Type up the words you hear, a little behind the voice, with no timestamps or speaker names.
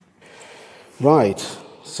Right,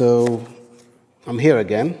 so I'm here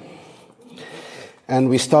again. And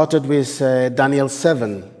we started with Daniel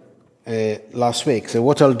 7 last week. So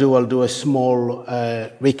what I'll do a small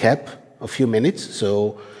recap, a few minutes.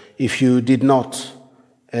 So if you did not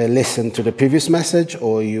listen to the previous message,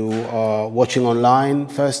 or you are watching online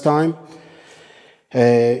first time,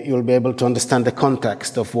 you'll be able to understand the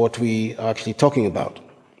context of what we are actually talking about.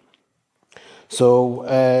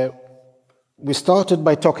 So we started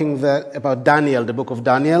by talking about Daniel, the book of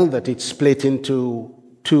Daniel, that it's split into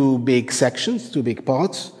two big sections, two big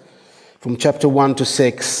parts. From chapter 1 to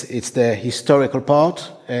 6, it's the historical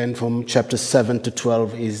part, and from chapter 7 to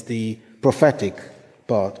 12 is the prophetic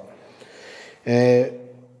part.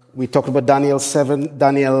 We talked about Daniel 7,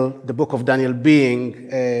 the book of Daniel being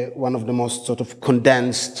one of the most sort of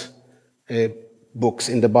condensed books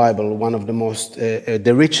in the Bible, one of the most,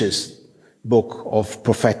 the richest book of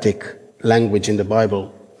prophetic language in the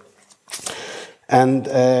Bible. And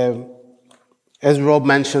as Rob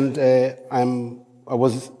mentioned, I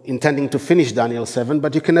was intending to finish Daniel 7,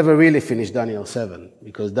 but you can never really finish Daniel 7,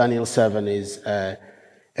 because Daniel 7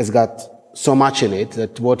 has got so much in it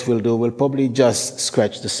that what we'll do will probably just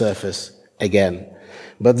scratch the surface again.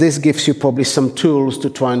 But this gives you probably some tools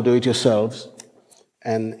to try and do it yourselves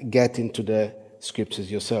and get into the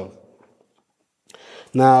scriptures yourself.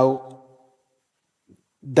 Now,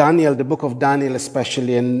 Daniel, the book of Daniel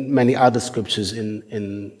especially, and many other scriptures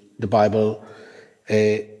in the Bible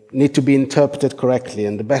need to be interpreted correctly,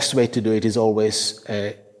 and the best way to do it is always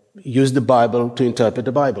use the Bible to interpret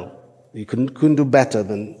the Bible. You couldn't do better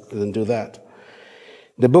than do that.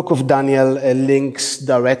 The book of Daniel links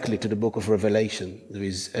directly to the book of Revelation. There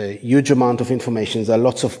is a huge amount of information. There are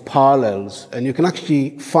lots of parallels, and you can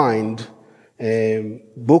actually find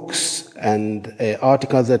books and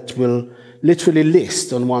articles that will literally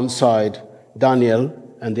list on one side Daniel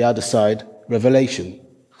and the other side Revelation,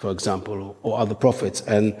 for example, or other prophets.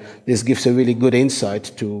 And this gives a really good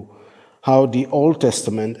insight to how the Old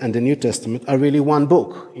Testament and the New Testament are really one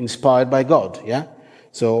book, inspired by God, yeah?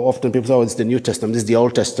 So often people say, oh, it's the New Testament, this is the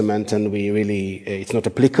Old Testament, and it's not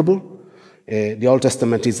applicable. The Old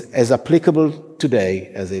Testament is as applicable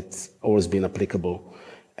today as it's always been applicable.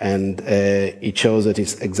 And it shows that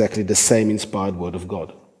it's exactly the same inspired word of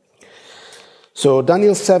God. So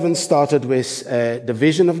Daniel 7 started with the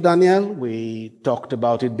vision of Daniel. We talked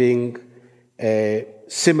about it being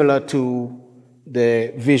similar to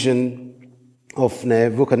the vision of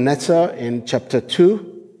Nebuchadnezzar in chapter 2,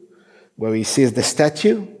 where he sees the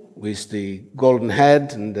statue with the golden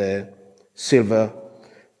head and the silver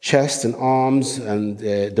chest and arms and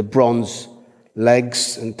the bronze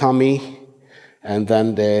legs and tummy, and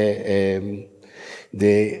then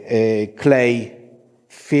the clay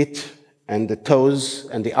feet and the toes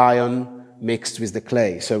and the iron mixed with the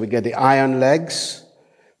clay. So we get the iron legs,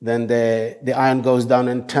 then the iron goes down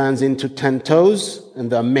and turns into 10 toes, and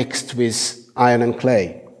they're mixed with iron and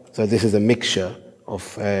clay. So this is a mixture of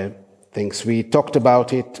things. We talked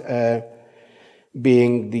about it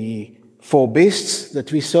being the four beasts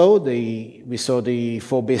that we saw. We saw the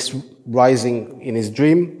four beasts rising in his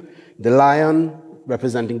dream. The lion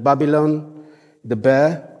representing Babylon, the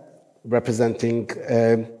bear representing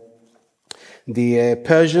the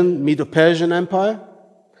Medo-Persian Empire,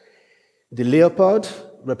 the leopard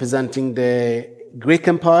representing the Greek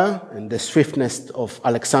Empire and the swiftness of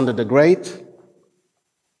Alexander the Great.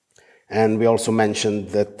 And we also mentioned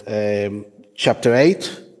that chapter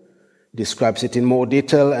 8 describes it in more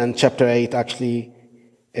detail, and chapter 8 actually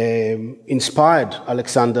inspired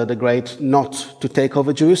Alexander the Great not to take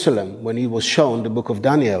over Jerusalem when he was shown the book of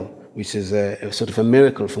Daniel, which is a sort of a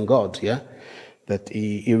miracle from God, yeah? That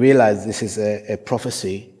he realized this is a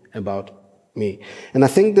prophecy about me. And I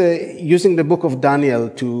think using the book of Daniel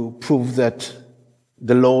to prove that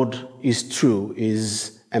the Lord is true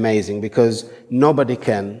is amazing, because nobody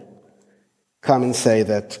can come and say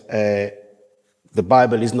that the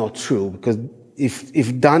Bible is not true, because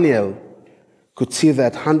if Daniel could see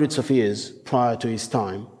that hundreds of years prior to his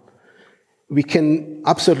time, we can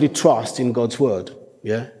absolutely trust in God's word.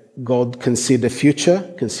 Yeah, God can see the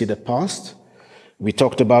future, can see the past. We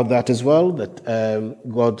talked about that as well, that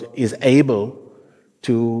God is able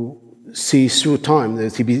to see through time,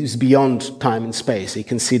 that he is beyond time and space. He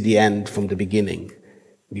can see the end from the beginning.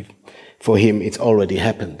 For him, it's already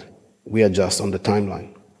happened. We are just on the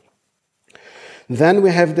timeline. Then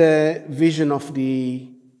we have the vision of the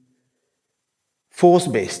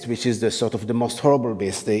fourth beast, which is the sort of the most horrible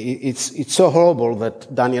beast. It's so horrible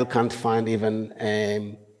that Daniel can't find even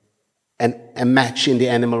a match in the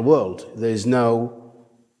animal world. There is no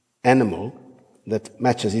animal that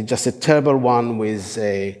matches. It's just a terrible one with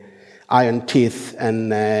iron teeth,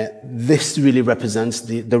 and this really represents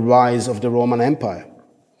the rise of the Roman Empire.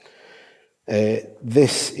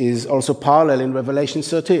 This is also parallel in Revelation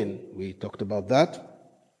 13. We talked about that.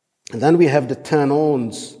 And then we have the 10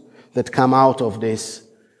 horns that come out of this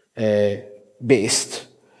beast.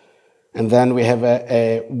 And then we have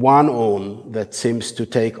a one horn that seems to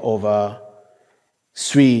take over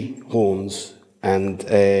 3 horns, and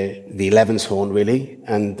the 11th horn really,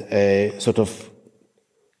 and sort of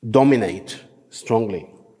dominate strongly.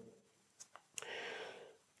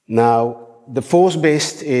 Now, the 4th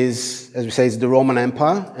beast is, as we say, is the Roman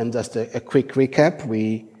Empire. And just a quick recap,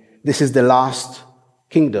 this is the last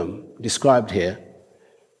kingdom described here,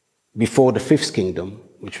 before the 5th kingdom,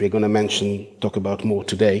 which we're going to talk about more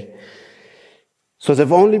today. So there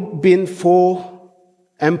have only been 4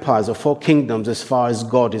 empires or 4 kingdoms as far as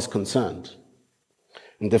God is concerned.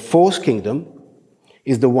 And the 4th kingdom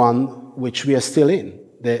is the one which we are still in.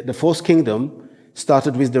 The 4th kingdom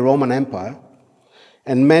started with the Roman Empire,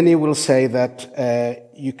 and many will say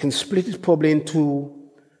that you can split it probably into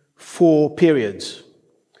 4 periods.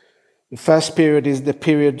 The first period is the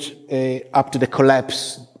period up to the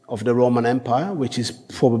collapse of the Roman Empire, which is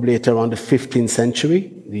probably at around the 15th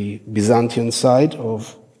century, the Byzantine side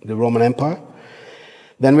of the Roman Empire.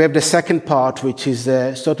 Then we have the second part, which is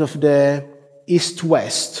sort of the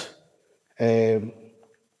East-West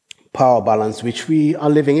power balance, which we are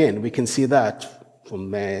living in. We can see that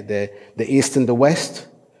from the East and the West.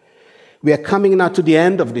 We are coming now to the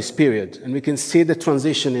end of this period, and we can see the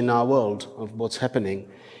transition in our world of what's happening.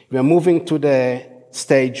 We are moving to the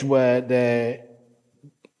stage where the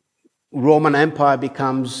Roman Empire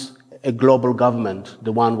becomes a global government,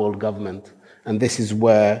 the one world government. And this is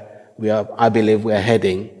where I believe we are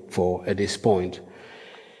heading for at this point.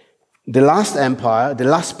 The last empire, the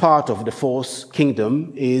last part of the 4th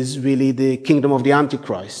kingdom, is really the kingdom of the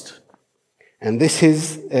Antichrist. And this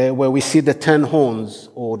is where we see the 10 horns,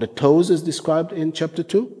 or the toes as described in chapter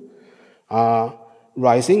 2, are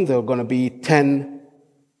rising. There are going to be 10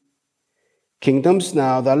 kingdoms.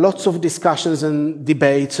 Now, there are lots of discussions and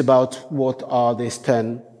debates about what are these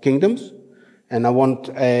 10 kingdoms, and I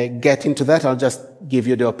won't get into that. I'll just give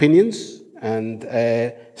you the opinions. And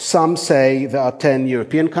some say there are 10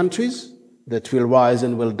 European countries that will rise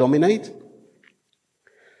and will dominate.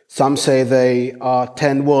 Some say they are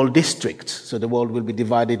 10 world districts, so the world will be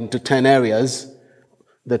divided into 10 areas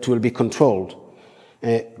that will be controlled.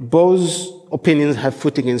 Both opinions have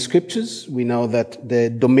footing in scriptures. We know that the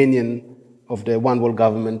dominion of the one world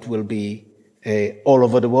government will be all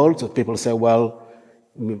over the world. So people say, well,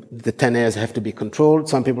 the 10 areas have to be controlled.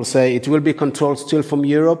 Some people say it will be controlled still from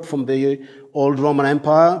Europe, from the old Roman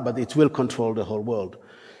Empire, but it will control the whole world.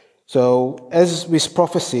 So as with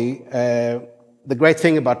prophecy, the great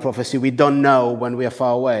thing about prophecy, we don't know when we are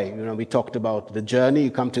far away. You know, we talked about the journey.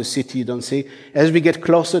 You come to a city you don't see. As we get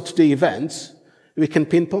closer to the events, we can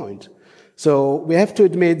pinpoint. So we have to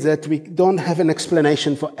admit that we don't have an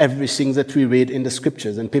explanation for everything that we read in the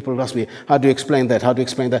scriptures. And people ask me, how do you explain that? How do you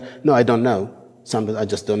explain that? No, I don't know. Sometimes I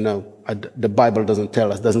just don't know. The Bible doesn't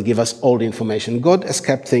tell us, doesn't give us all the information. God has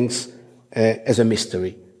kept things as a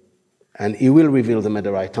mystery, and He will reveal them at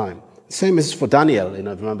the right time. Same as for Daniel. You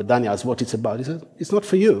know, remember Daniel asked what it's about. He said, it's not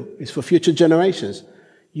for you. It's for future generations.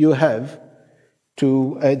 You have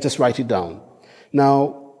to just write it down.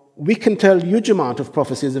 Now, we can tell huge amount of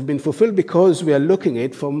prophecies have been fulfilled because we are looking at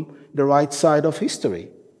it from the right side of history.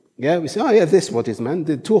 Yeah, we say, oh yeah, this is what is meant.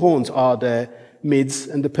 The 2 horns are the Medes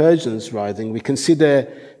and the Persians rising. We can see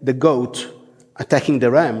the goat attacking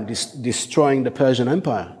the ram, destroying the Persian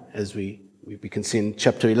Empire, as we can see in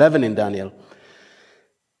chapter 11 in Daniel.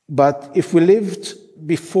 But if we lived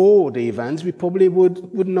before the events, we probably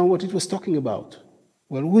wouldn't know what it was talking about.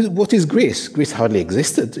 Well, what is Greece? Greece hardly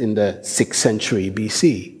existed in the 6th century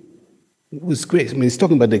BC. It was Greece. I mean, it's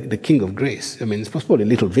talking about the king of Greece. I mean, it was probably a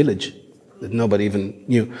little village that nobody even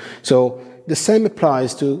knew. So the same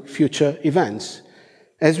applies to future events.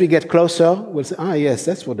 As we get closer, we'll say, yes,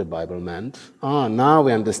 that's what the Bible meant. Now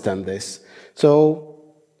we understand this.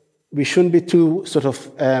 So we shouldn't be too sort of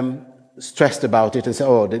stressed about it and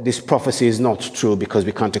say, this prophecy is not true because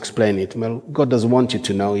we can't explain it. Well, God doesn't want you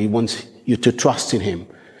to know. He wants you to trust in Him.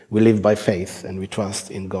 We live by faith and we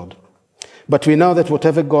trust in God. But we know that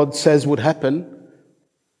whatever God says will happen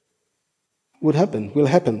will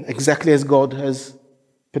happen, exactly as God has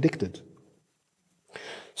predicted.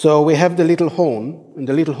 So we have the little horn, and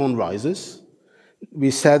the little horn rises.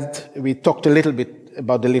 We talked a little bit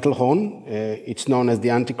about the little horn. It's known as the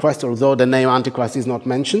Antichrist, although the name Antichrist is not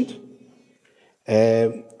mentioned.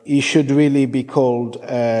 He should really be called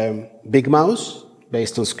Big Mouse,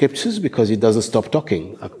 based on scriptures because he doesn't stop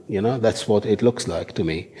talking. That's what it looks like to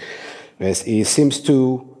me. Yes, he seems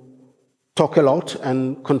to talk a lot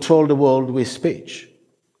and control the world with speech.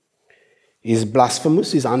 He's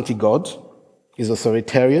blasphemous, he's anti-God, he's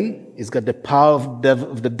authoritarian, he's got the power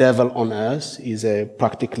of the devil on earth, he's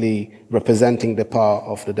practically representing the power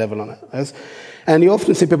of the devil on earth. And you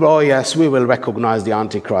often see people, oh yes, we will recognize the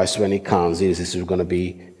Antichrist when he comes. This is going to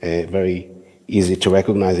be very easy to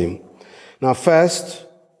recognize him. Now first,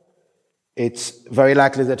 it's very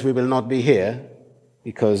likely that we will not be here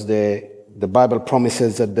because the Bible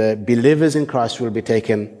promises that the believers in Christ will be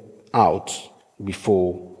taken out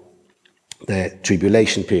before the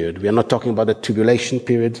tribulation period. We are not talking about the tribulation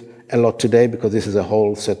period a lot today because this is a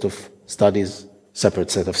whole set of studies, separate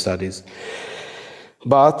set of studies.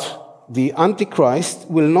 But the Antichrist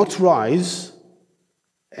will not rise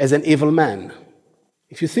as an evil man.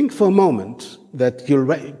 If you think for a moment that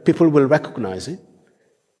people will recognize it,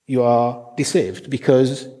 you are deceived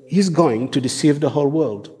because he's going to deceive the whole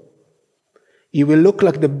world. He will look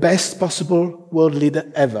like the best possible world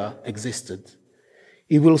leader ever existed.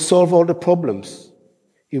 He will solve all the problems.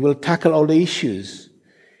 He will tackle all the issues.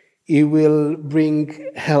 He will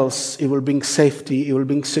bring health. He will bring safety. He will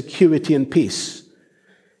bring security and peace.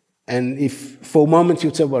 And if for a moment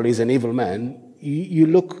you say, well, he's an evil man, you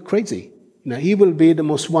look crazy. He will be the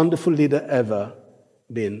most wonderful leader ever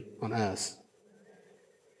been on earth.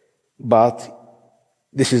 But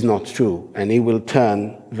this is not true. And he will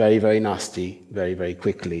turn very, very nasty very, very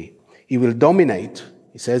quickly. He will dominate.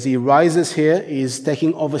 He says he rises here, he is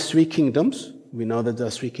taking over 3 kingdoms. We know that there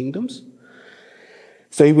are 3 kingdoms.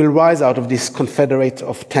 So he will rise out of this confederate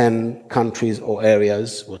of 10 countries or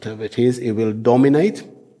areas, whatever it is. He will dominate.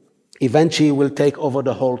 Eventually he will take over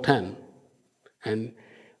the whole 10. And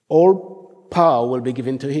all power will be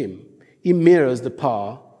given to him. He mirrors the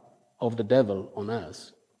power of the devil on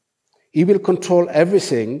earth. He will control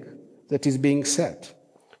everything that is being set.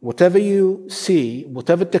 Whatever you see,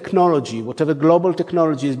 whatever technology, whatever global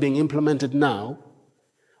technology is being implemented now,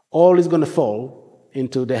 all is going to fall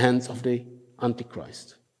into the hands of the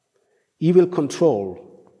Antichrist. He will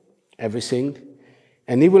control everything,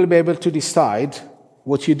 and he will be able to decide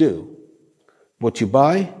what you do, what you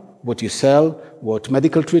buy, what you sell, what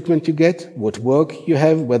medical treatment you get, what work you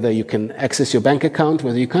have, whether you can access your bank account,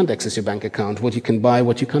 whether you can't access your bank account, what you can buy,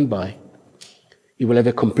 what you can't buy. You will have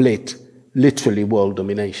a complete, literally world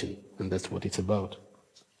domination, and that's what it's about.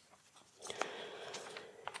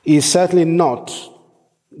 He is certainly not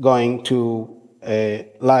going to,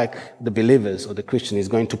 like the believers or the Christian, is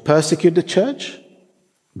going to persecute the church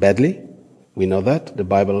badly. We know that. The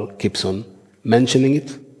Bible keeps on mentioning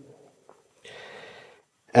it.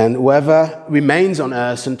 And whoever remains on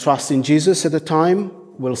earth and trusts in Jesus at the time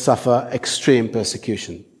will suffer extreme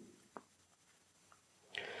persecution.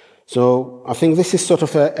 So I think this is sort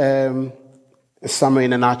of a summary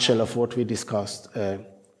in a nutshell of what we discussed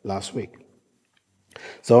last week.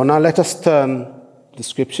 So now let us turn the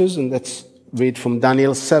scriptures and let's read from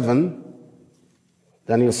Daniel 7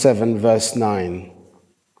 verse 9.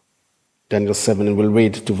 Daniel 7, and we'll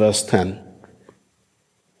read to verse 10.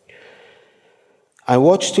 I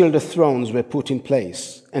watched till the thrones were put in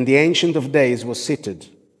place, and the Ancient of Days was seated.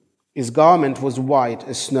 His garment was white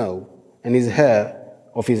as snow, and his hair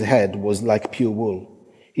of his head was like pure wool.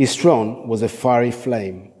 His throne was a fiery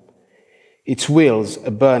flame, its wheels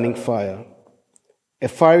a burning fire. A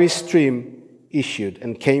fiery stream issued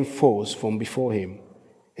and came forth from before him.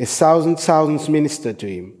 1,000 thousands ministered to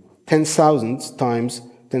him. 10,000 times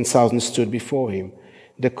 10,000 stood before him.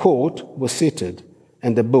 The court was seated,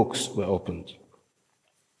 and the books were opened.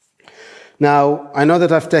 Now, I know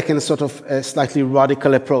that I've taken a sort of a slightly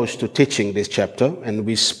radical approach to teaching this chapter, and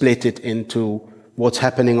we split it into what's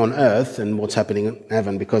happening on earth and what's happening in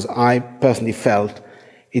heaven, because I personally felt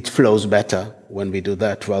it flows better when we do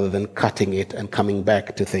that rather than cutting it and coming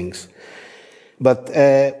back to things. But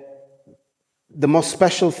the most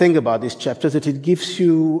special thing about this chapter is that it gives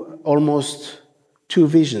you almost 2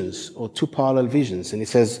 visions or 2 parallel visions. And it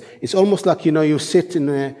says, it's almost like, you sit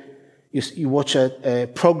in you watch a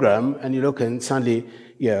program and you look and suddenly,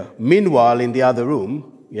 meanwhile in the other room,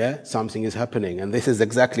 something is happening. And this is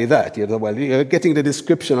exactly that. You're getting the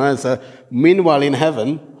description answer. Meanwhile in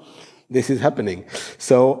heaven, this is happening.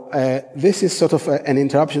 So this is sort of an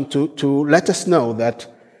interruption to let us know that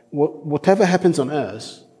whatever happens on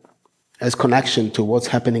earth has connection to what's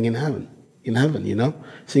happening in heaven.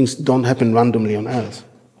 Things don't happen randomly on earth.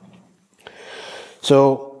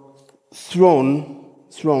 So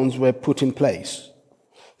thrones were put in place.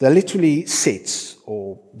 They're literally seats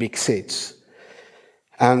or big seats.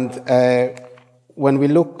 And when we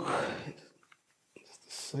look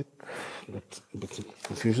a bit of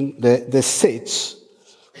confusion. The seats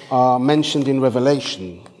are mentioned in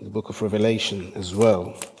Revelation, the book of Revelation as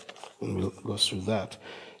well. And we'll go through that.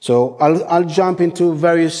 So I'll jump into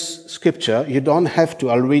various scripture. You don't have to.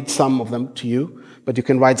 I'll read some of them to you, but you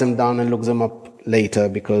can write them down and look them up later,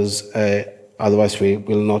 because otherwise we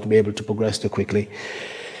will not be able to progress too quickly.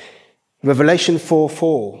 Revelation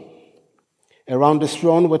 4:4. Around the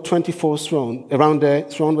throne were 24 thrones. Around the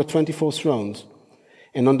throne were 24 thrones,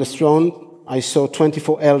 and on the throne I saw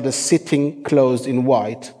 24 elders sitting clothed in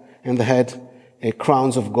white, and they had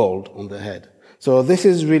crowns of gold on their head. So this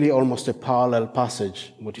is really almost a parallel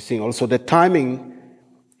passage, what you're seeing. Also, the timing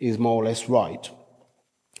is more or less right.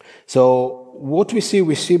 So what we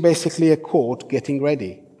see basically a court getting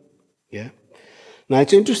ready. Yeah. Now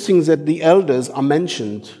it's interesting that the elders are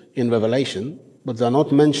mentioned in Revelation, but they're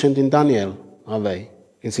not mentioned in Daniel, are they?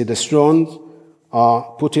 You see, the thrones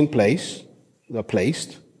are put in place, they're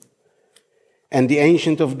placed, and the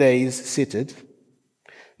Ancient of Days seated.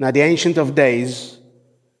 Now the Ancient of Days,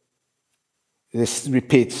 this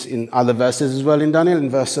repeats in other verses as well in Daniel, in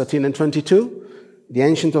verse 13 and 22. The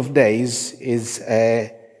Ancient of Days is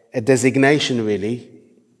a designation, really.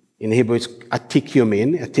 In Hebrew, it's atik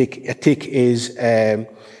yumin. Atik is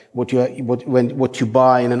what you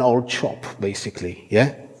buy in an old shop, basically.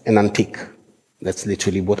 Yeah, an antique. That's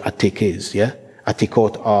literally what atik is. Yeah,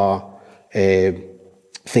 atikot are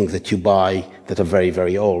things that you buy that are very,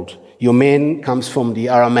 very old. Yumin comes from the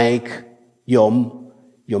Aramaic yom,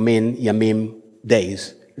 yomin, yamim,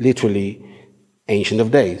 days, literally Ancient of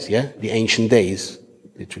Days, yeah? The ancient days,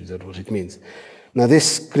 literally that's what it means. Now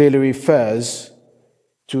this clearly refers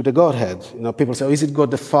to the Godhead. You know, people say, oh, is it God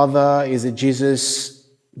the Father? Is it Jesus?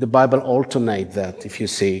 The Bible alternate that, if you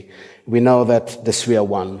see. We know that the three are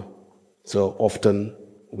one. So often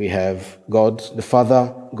we have God the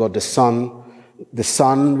Father, God the Son. The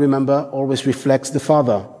Son, remember, always reflects the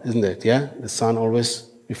Father, isn't it? Yeah? The Son always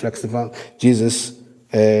reflects the Father. Jesus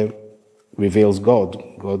reveals God.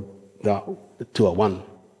 God, the two are one.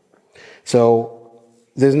 So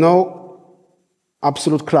there's no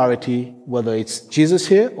absolute clarity whether it's Jesus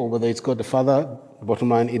here or whether it's God the Father. Bottom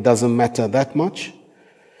line, it doesn't matter that much.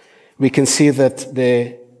 We can see that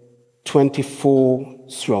the 24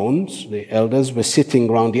 thrones, the elders, were sitting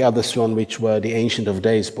around the other throne, which were the Ancient of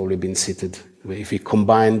Days probably been seated. If we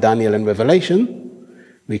combine Daniel and Revelation,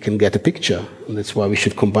 we can get a picture. And that's why we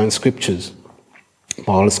should combine scriptures,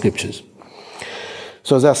 all scriptures.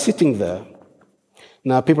 So they're sitting there.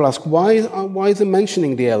 Now people ask, why is it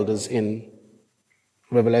mentioning the elders in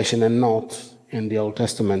Revelation and not in the Old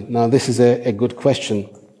Testament? Now this is a good question.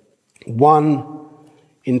 One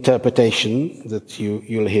interpretation that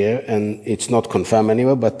you'll hear, and it's not confirmed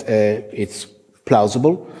anywhere, but it's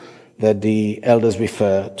plausible, that the elders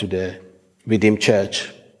refer to the redeemed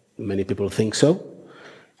church. Many people think so.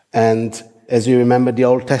 And as you remember, the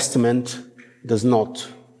Old Testament does not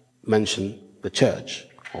mention the church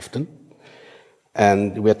often.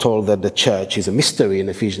 And we're told that the church is a mystery in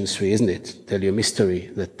Ephesians 3, isn't it? Tell you a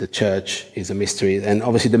mystery, that the church is a mystery. And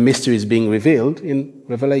obviously the mystery is being revealed in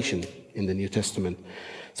Revelation, in the New Testament.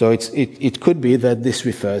 So it could be that this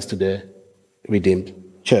refers to the redeemed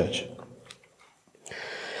church.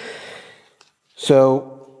 So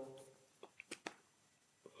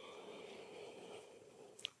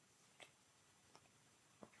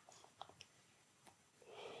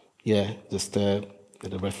yeah, just the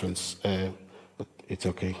reference, but it's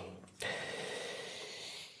okay.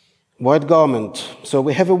 White garment. So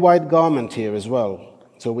we have a white garment here as well.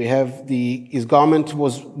 So we have his garment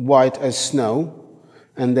was white as snow,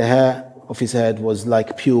 and the hair of his head was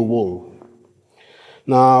like pure wool.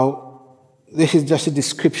 Now, this is just a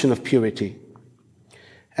description of purity.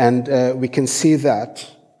 And we can see that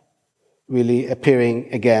really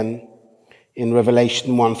appearing again in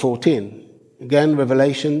Revelation 1:14. Again,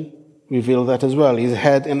 Revelation revealed that as well. His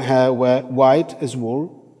head and hair were white as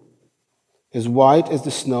wool, as white as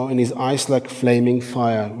the snow, and his eyes like flaming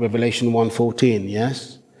fire. Revelation 1:14,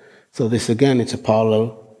 yes? So this again, it's a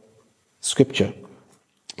parallel scripture.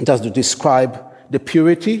 It does describe the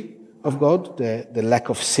purity of God, the lack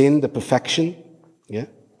of sin, the perfection. Yeah.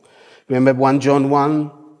 Remember 1 John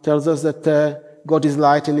 1 tells us that God is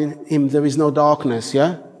light and in him there is no darkness.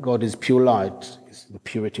 Yeah. God is pure light. It's the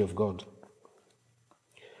purity of God.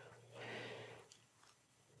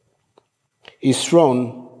 His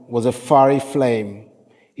throne was a fiery flame,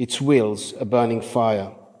 its wheels a burning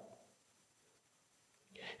fire.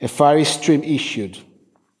 A fiery stream issued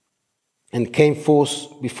and came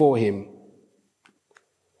forth before him.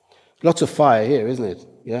 Lots of fire here, isn't it?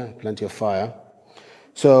 Yeah, plenty of fire.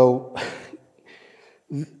 So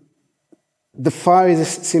The fire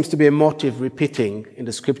seems to be a motive repeating in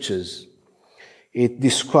the scriptures. It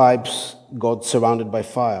describes God surrounded by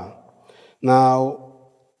fire. Now,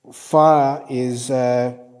 fire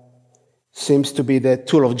seems to be the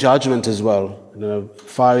tool of judgment as well.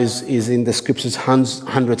 Fire is in the scriptures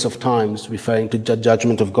hundreds of times, referring to the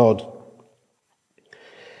judgment of God.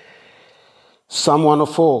 Psalm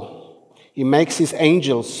 104. He makes his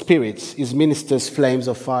angels spirits, his ministers flames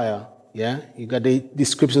of fire. Yeah, you got the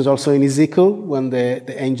descriptions also in Ezekiel when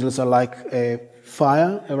the angels are like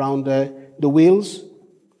fire around the wheels.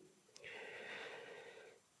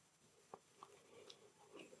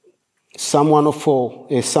 Psalm 104,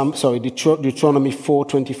 Deuteronomy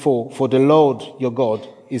 4:24. For the Lord your God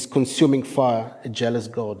is consuming fire, a jealous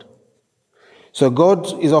God. So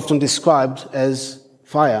God is often described as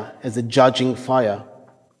fire, as a judging fire.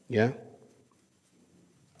 Yeah.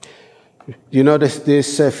 You know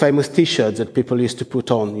this famous T-shirts that people used to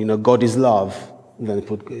put on, God is love, and then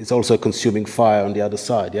it's also consuming fire on the other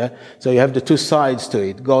side, yeah? So you have the two sides to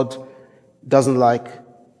it. God doesn't like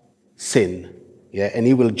sin, yeah, and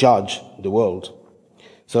he will judge the world.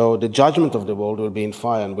 So the judgment of the world will be in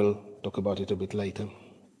fire, and we'll talk about it a bit later.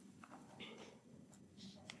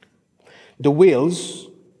 The wheels,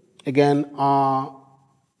 again, are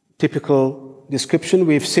typical description.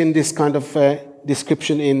 We've seen this kind of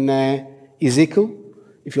description in Ezekiel.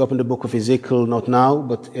 If you open the book of Ezekiel, not now,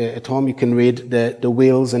 but at home, you can read the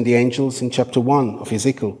wheels and the angels in chapter 1 of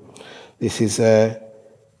Ezekiel. This is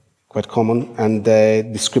quite common, and the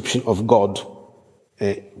description of God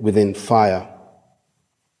within fire.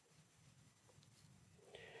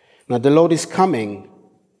 Now, the Lord is coming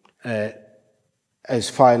as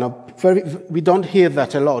fire. Now, we don't hear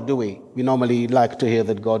that a lot, do we? We normally like to hear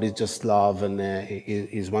that God is just love and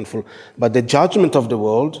is wonderful. But the judgment of the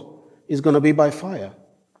world is going to be by fire.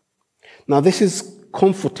 Now, this is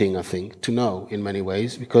comforting, I think, to know in many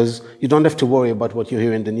ways, because you don't have to worry about what you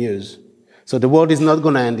hear in the news. So the world is not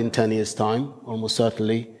going to end in 10 years' time, almost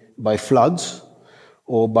certainly, by floods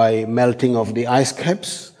or by melting of the ice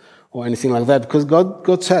caps or anything like that, because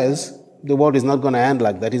God says the world is not going to end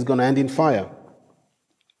like that. It's going to end in fire.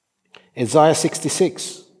 Isaiah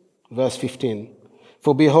 66, verse 15.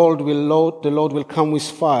 For behold, the Lord will come with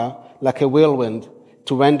fire like a whirlwind,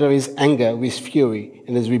 to render his anger with fury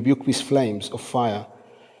and his rebuke with flames of fire.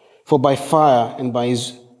 For by fire and by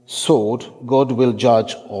his sword, God will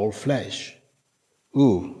judge all flesh.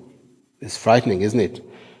 Ooh, it's frightening, isn't it?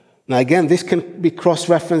 Now again, this can be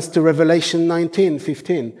cross-referenced to Revelation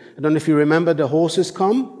 19:15. I don't know if you remember, the horses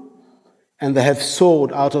come and they have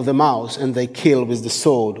sword out of the mouth and they kill with the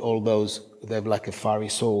sword all those, they have like a fiery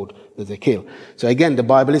sword that they kill. So again, the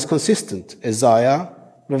Bible is consistent. Isaiah,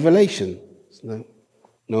 Revelation.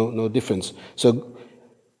 No difference. So,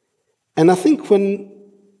 and I think when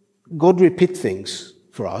God repeats things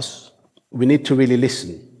for us, we need to really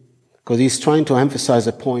listen, because he's trying to emphasize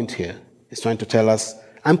a point here. He's trying to tell us,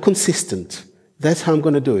 I'm consistent. That's how I'm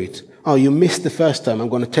going to do it. Oh, you missed the first time. I'm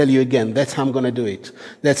going to tell you again. That's how I'm going to do it.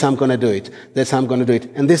 That's how I'm going to do it. That's how I'm going to do it.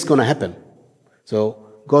 And this is going to happen.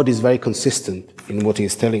 So God is very consistent in what he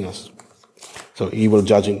is telling us. So he will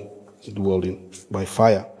judge the world by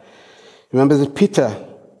fire. Remember that Peter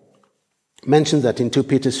mentions that in 2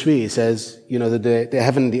 Peter 3, he says, that the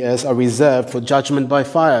heaven and the earth are reserved for judgment by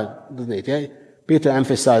fire, doesn't it? Yeah? Peter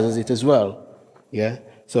emphasizes it as well. Yeah.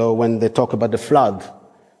 So when they talk about the flood,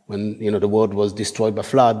 when the world was destroyed by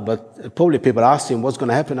flood, but probably people asked him, what's going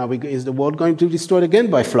to happen? Is the world going to be destroyed again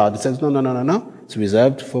by flood? He says, no. It's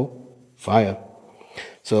reserved for fire.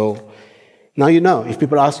 So now if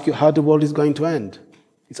people ask you how the world is going to end,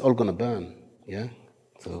 it's all going to burn. Yeah.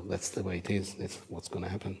 So that's the way it is. That's what's going to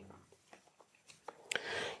happen.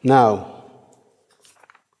 Now,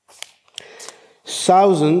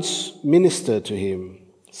 thousands minister to him.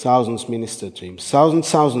 Thousands minister to him.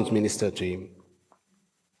 Thousands minister to him.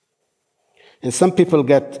 And some people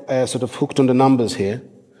get sort of hooked on the numbers here,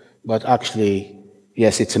 but actually,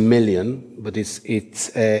 yes, it's 1 million, but it's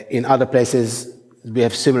in other places we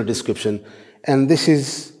have similar description, and this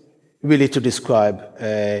is really to describe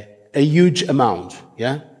a huge amount.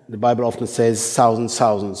 Yeah. The Bible often says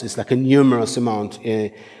thousands. It's like a numerous amount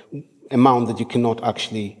that you cannot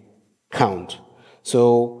actually count.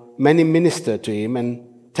 So many minister to him,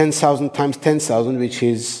 and 10,000 times 10,000, which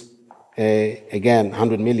is, again,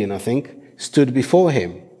 100 million, I think, stood before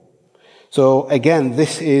him. So again,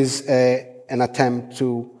 this is an attempt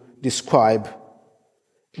to describe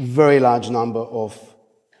a very large number of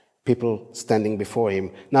people standing before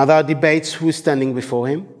him. Now, there are debates who's standing before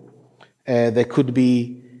him. There could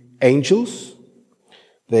be angels.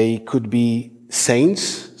 They could be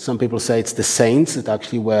saints. Some people say it's the saints that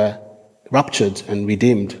actually were raptured and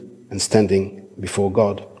redeemed and standing before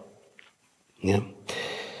God. Yeah.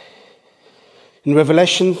 In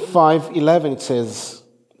Revelation 5:11 it says,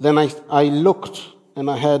 "Then I looked, and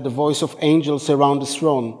I heard the voice of angels around the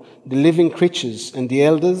throne, the living creatures and the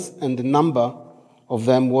elders, and the number of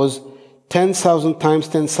them was 10,000 times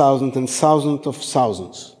 10,000 and thousands of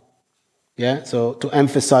thousands." Yeah, so to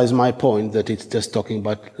emphasize my point that it's just talking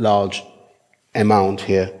about large amount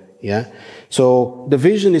here. Yeah, so the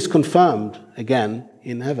vision is confirmed again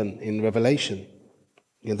in heaven, in Revelation.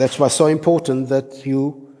 And that's why it's so important that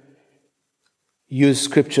you use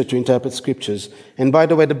Scripture to interpret Scriptures. And by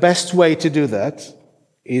the way, the best way to do that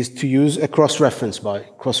is to use a cross-reference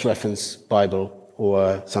Bible,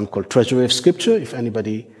 or something called Treasury of Scripture. If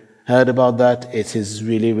anybody heard about that, it is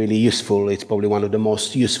really, really useful. It's probably one of the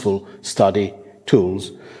most useful study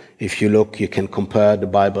tools. If you look, you can compare the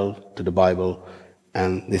Bible to the Bible,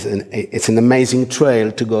 and it's an amazing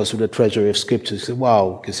trail to go through the Treasury of Scripture. You say,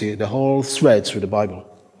 wow, you can see the whole thread through the Bible.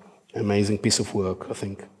 Amazing piece of work, I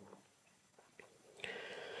think.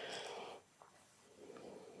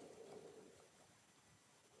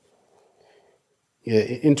 Yeah,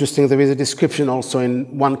 interesting, there is a description also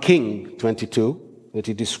in 1 King 22 that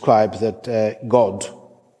he describes that God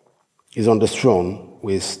is on the throne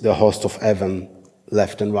with the host of heaven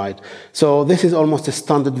left and right. So this is almost a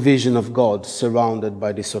standard vision of God surrounded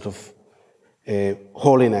by this sort of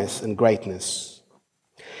holiness and greatness.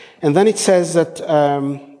 And then it says that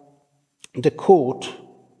the court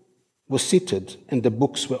was seated and the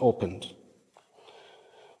books were opened.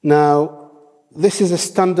 Now, this is a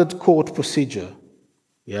standard court procedure.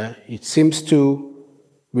 Yeah, it seems to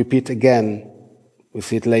repeat again. We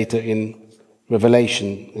see it later in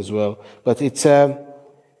Revelation as well. But it's a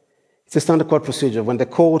standard court procedure. When the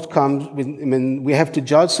court comes, we have to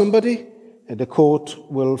judge somebody, the court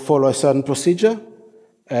will follow a certain procedure.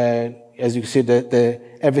 As you can see,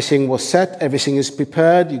 everything was set, everything is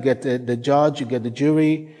prepared. You get the judge, you get the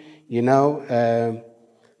jury. You know,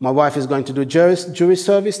 my wife is going to do jury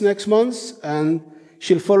service next month, and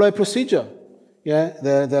she'll follow a procedure. Yeah,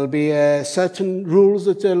 there'll be certain rules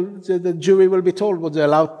that the jury will be told what they're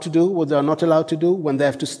allowed to do, what they're not allowed to do, when they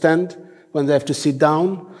have to stand, when they have to sit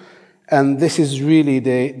down. And this is really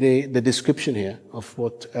the description here of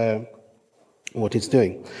what it's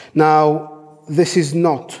doing. Now, this is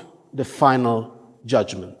not the final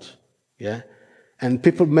judgment. Yeah, and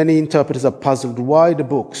many interpreters are puzzled. Why the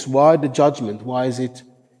books? Why the judgment? Why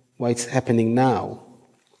it's happening now?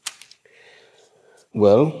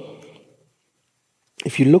 Well,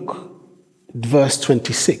 if you look at verse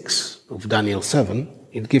 26 of Daniel 7,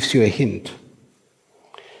 it gives you a hint.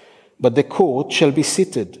 But the court shall be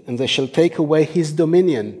seated, and they shall take away his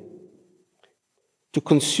dominion to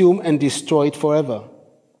consume and destroy it forever.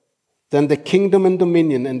 Then the kingdom and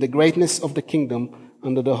dominion and the greatness of the kingdom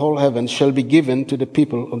under the whole heaven shall be given to the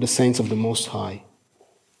people of the saints of the Most High.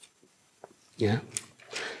 Yeah?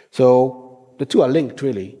 So the two are linked,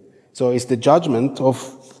 really. So it's the judgment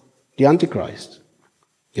of the Antichrist.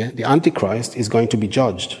 Yeah, the Antichrist is going to be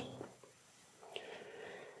judged.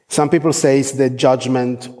 Some people say it's the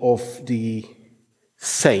judgment of the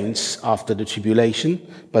saints after the tribulation,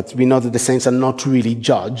 but we know that the saints are not really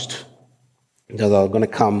judged. They are going to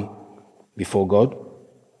come before God.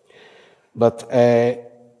 But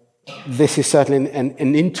this is certainly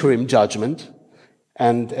an interim judgment,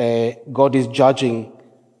 and God is judging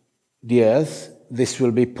the earth. This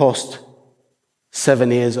will be post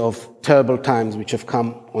 7 years of terrible times which have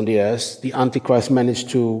come on the earth. The Antichrist managed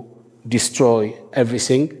to destroy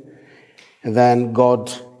everything, and then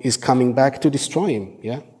God is coming back to destroy him.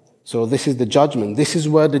 Yeah. So this is the judgment. This is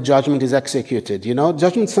where the judgment is executed. You know,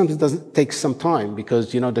 judgment sometimes doesn't take some time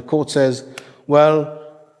because, you know, the court says, well,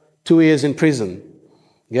 2 years in prison.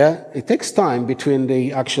 Yeah. It takes time between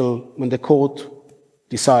when the court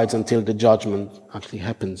decides until the judgment actually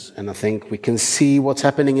happens. And I think we can see what's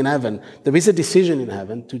happening in heaven. There is a decision in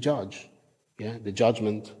heaven to judge. Yeah, the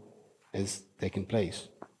judgment is taking place.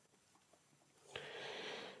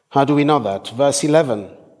 How do we know that? Verse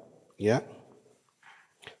 11, yeah?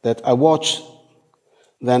 That I watched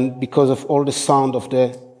then because of all the sound of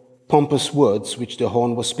the pompous words which the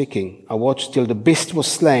horn was speaking. I watched till the beast was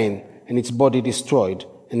slain and its body destroyed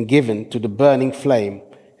and given to the burning flame.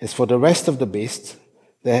 As for the rest of the beasts,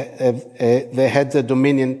 they had their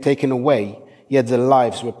dominion taken away, yet their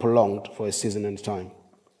lives were prolonged for a season and time.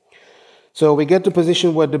 So we get to a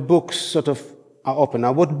position where the books sort of are open.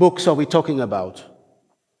 Now, what books are we talking about?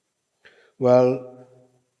 Well,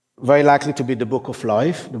 very likely to be the book of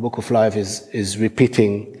life. The book of life is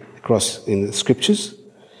repeating across in the scriptures.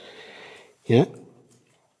 Yeah.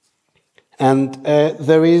 And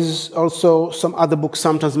there is also some other books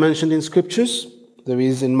sometimes mentioned in scriptures. There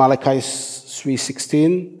is in Malachi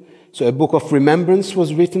 3:16. So a book of remembrance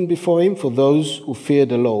was written before him for those who fear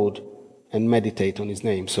the Lord and meditate on his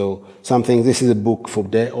name. So this is a book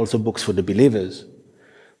also books for the believers,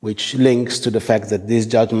 which links to the fact that this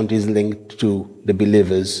judgment is linked to the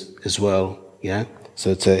believers as well. Yeah. So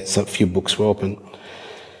it's a few books were open.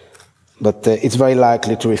 But it's very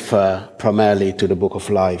likely to refer primarily to the book of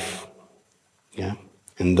life. Yeah,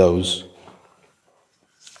 and those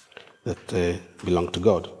that belong to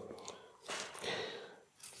God.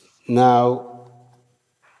 Now,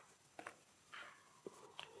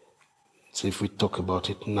 see if we talk about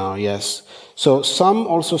it now. Yes. So some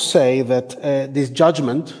also say that this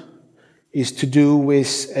judgment is to do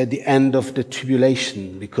with the end of the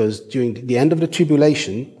tribulation, because during the end of the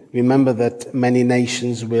tribulation, remember that many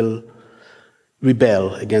nations will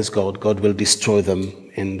rebel against God. God will destroy them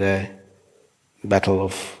in the Battle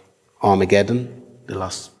of Armageddon,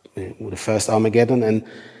 the first Armageddon, and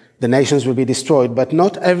the nations will be destroyed, but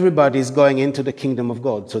not everybody is going into the kingdom of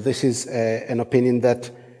God. So this is an opinion that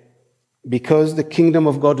because the kingdom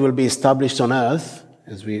of God will be established on earth,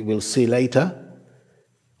 as we will see later,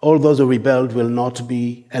 all those who rebelled will not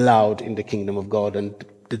be allowed in the kingdom of God. And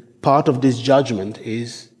the part of this judgment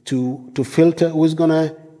is to filter who is going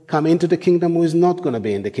to come into the kingdom, who is not going to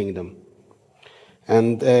be in the kingdom.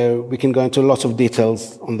 And we can go into lots of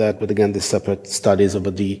details on that, but again, there's separate studies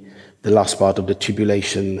about the last part of the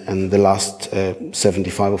tribulation and the last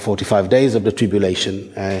 75 or 45 days of the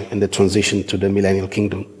tribulation and the transition to the millennial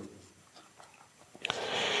kingdom.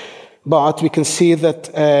 But we can see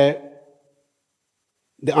that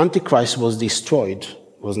the Antichrist was destroyed,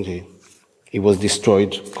 wasn't he? He was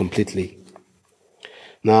destroyed completely.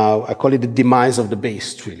 Now, I call it the demise of the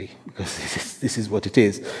beast, really, because this is what it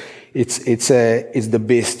is. It's the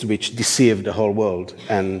beast which deceived the whole world,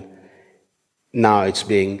 and now it's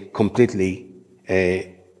being completely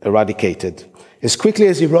eradicated. As quickly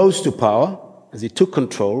as he rose to power, as he took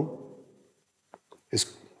control,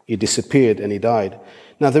 he disappeared and he died.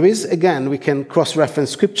 Now there is, again, we can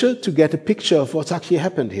cross-reference scripture to get a picture of what's actually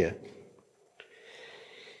happened here.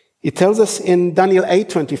 It tells us in Daniel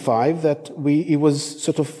 8:25 that he was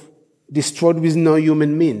sort of destroyed with no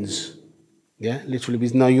human means. Yeah, literally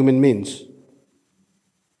with no human means.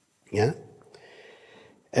 Yeah.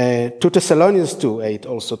 2 Thessalonians 2:8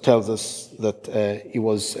 also tells us that he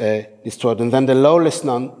was destroyed. And then the lawless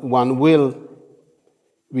one will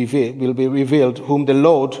be revealed, whom the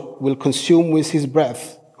Lord will consume with his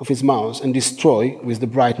breath of his mouth and destroy with the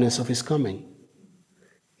brightness of his coming.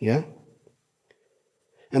 Yeah?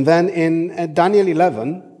 And then in Daniel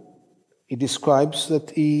 11, he describes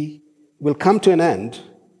that he will come to an end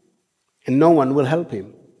and no one will help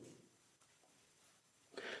him.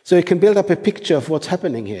 So you can build up a picture of what's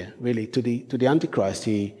happening here, really, to the Antichrist.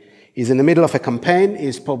 He is in the middle of a campaign,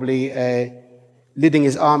 he's probably leading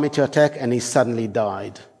his army to attack, and he suddenly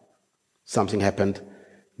died. Something happened.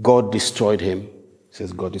 God destroyed him. It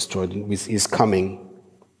says God destroyed him with his coming.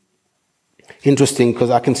 Interesting, because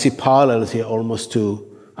I can see parallels here almost to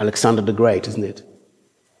Alexander the Great, isn't it?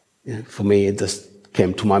 Yeah, for me, it just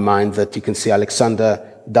came to my mind that you can see Alexander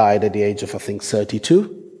died at the age of, I think,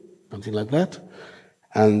 32, something like that.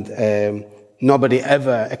 And nobody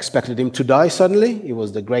ever expected him to die suddenly. He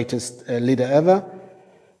was the greatest leader ever.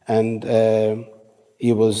 And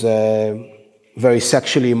he was very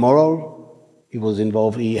sexually immoral. He was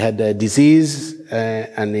involved, he had a disease,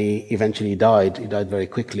 and he eventually died. He died very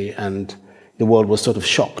quickly, and the world was sort of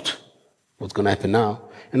shocked. What's going to happen now?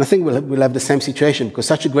 And I think we'll have the same situation, because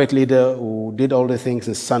such a great leader who did all the things,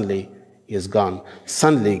 and suddenly he is gone.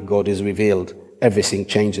 Suddenly God is revealed. Everything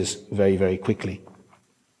changes very, very quickly.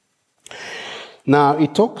 Now,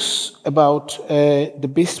 it talks about the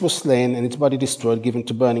beast was slain and its body destroyed, given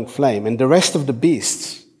to burning flame. And the rest of the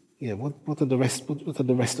beasts, what are the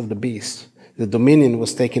rest of the beasts? The dominion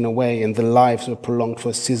was taken away and the lives were prolonged for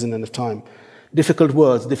a season and a time. Difficult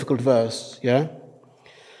words, difficult verse, yeah?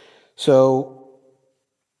 So,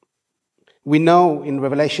 we know in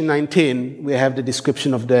Revelation 19, we have the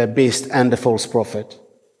description of the beast and the false prophet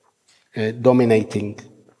dominating.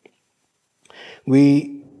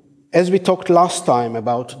 As we talked last time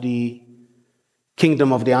about the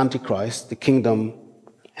kingdom of the Antichrist, the kingdom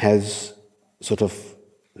has sort of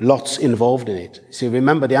lots involved in it. See,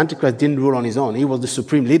 remember, the Antichrist didn't rule on his own. He was the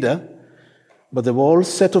supreme leader, but there were all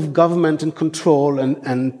set of government and control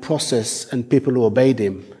and process and people who obeyed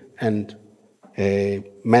him and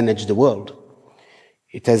managed the world.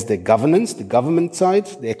 It has the governance, the government side,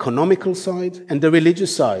 the economical side, and the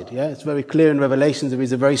religious side. Yeah, it's very clear in Revelation there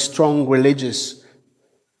is a very strong religious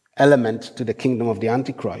element to the kingdom of the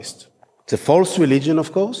Antichrist. It's a false religion,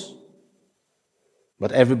 of course,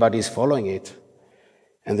 but everybody is following it.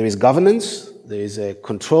 And there is governance, there is a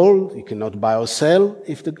control. You cannot buy or sell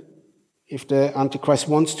if the Antichrist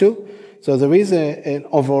wants to. So there is an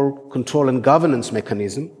overall control and governance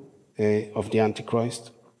mechanism of the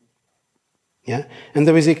Antichrist. Yeah? And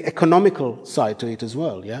there is an economical side to it as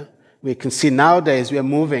well. Yeah? We can see nowadays we are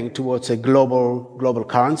moving towards a global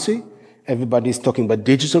currency. Everybody is talking about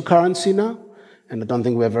digital currency now. And I don't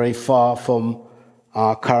think we're very far from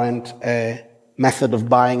our current method of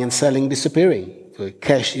buying and selling disappearing. So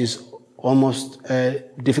cash is almost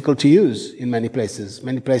difficult to use in many places.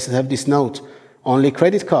 Many places have this note, only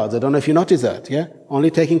credit cards. I don't know if you noticed that, yeah?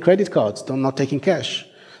 Only taking credit cards, not taking cash.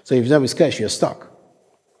 So if there is cash, you're stuck.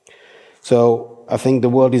 So I think the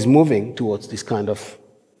world is moving towards this kind of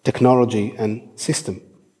technology and system.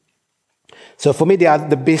 So for me,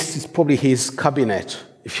 the beast is probably his cabinet,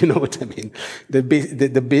 if you know what I mean.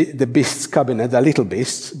 The beast's cabinet are little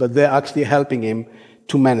beasts, but they're actually helping him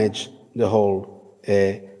to manage the whole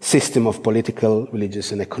system of political,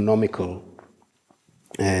 religious, and economical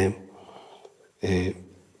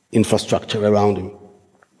infrastructure around him.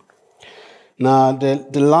 Now,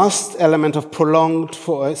 the last element of prolonged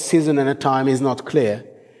for a season and a time is not clear.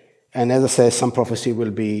 And as I say, some prophecy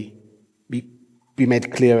will be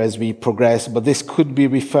made clear as we progress, but this could be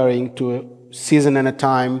referring to a season and a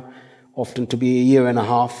time, often to be a year and a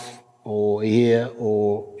half, or a year,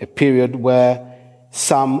 or a period where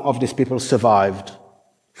some of these people survived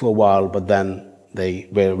for a while, but then they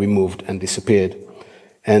were removed and disappeared.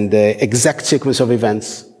 And the exact sequence of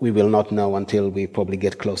events we will not know until we probably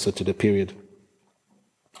get closer to the period.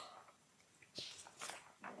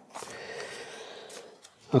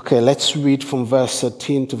 Okay, let's read from verse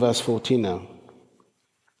 13 to verse 14 now.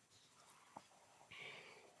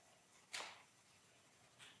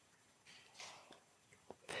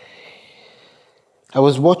 I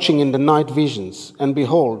was watching in the night visions, and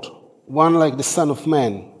behold, one like the Son of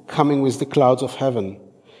Man, coming with the clouds of heaven.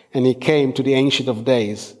 And he came to the Ancient of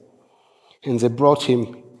Days, and they brought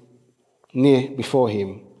him near before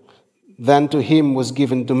him. Then to him was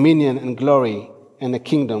given dominion and glory and a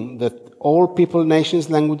kingdom, that all people, nations,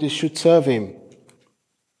 languages should serve him.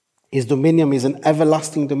 His dominion is an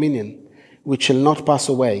everlasting dominion, which shall not pass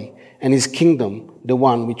away, and his kingdom the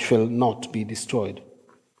one which shall not be destroyed.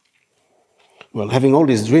 Well, having all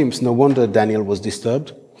these dreams, no wonder Daniel was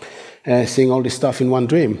disturbed, seeing all this stuff in one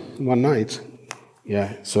dream, one night.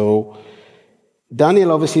 Yeah, so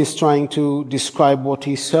Daniel obviously is trying to describe what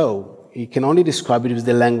he saw. He can only describe it with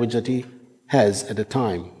the language that he has at the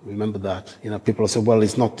time. Remember that. You know, people say, well,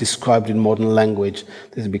 it's not described in modern language.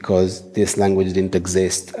 This is because this language didn't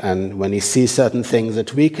exist. And when he sees certain things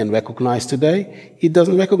that we can recognize today, he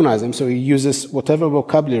doesn't recognize them, so he uses whatever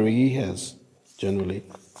vocabulary he has, generally.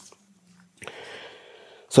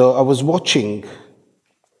 So I was watching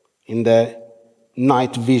in the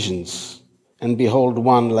night visions, and behold,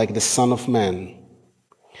 one like the Son of Man.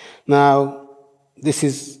 Now, this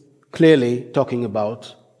is clearly talking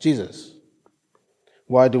about Jesus.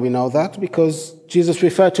 Why do we know that? Because Jesus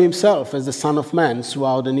referred to himself as the Son of Man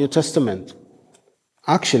throughout the New Testament.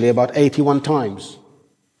 Actually, about 81 times.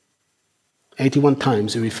 81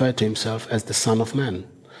 times he referred to himself as the Son of Man.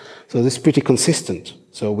 So this is pretty consistent.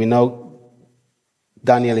 So we know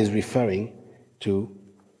Daniel is referring to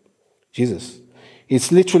Jesus.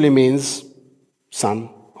 It literally means Son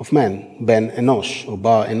of Man, Ben Enosh, or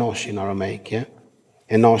Bar Enosh in Aramaic. Yeah?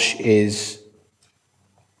 Enosh is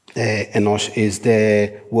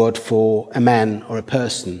the word for a man or a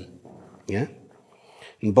person. Yeah?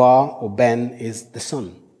 And Bar or Ben is the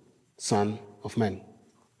Son of Man.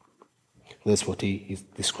 That's what he is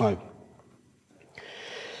described.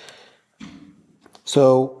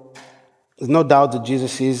 So there's no doubt that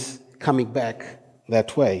Jesus is coming back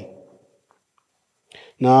that way.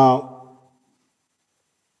 Now,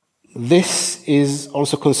 this is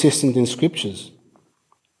also consistent in scriptures.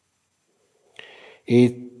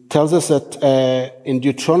 It tells us that in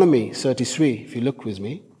Deuteronomy 33, if you look with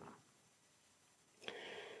me,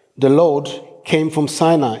 the Lord came from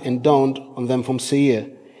Sinai and dawned on them from Seir.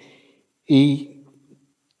 He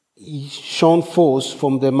shone forth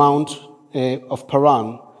from the mount of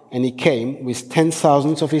Paran, and he came with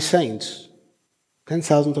 10,000 of his saints.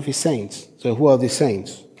 10,000 of his saints. So who are the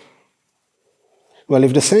saints? Well,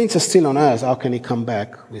 if the saints are still on earth, how can he come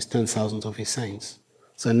back with 10,000 of his saints?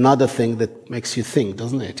 It's another thing that makes you think,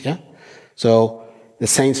 doesn't it? Yeah? So the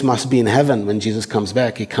saints must be in heaven when Jesus comes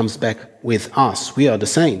back. He comes back with us. We are the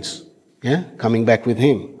saints, yeah, coming back with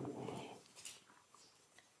him.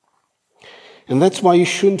 And that's why you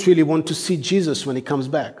shouldn't really want to see Jesus when he comes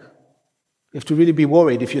back. You have to really be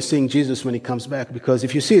worried if you're seeing Jesus when he comes back, because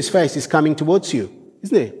if you see his face, he's coming towards you,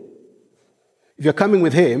 isn't he? If you're coming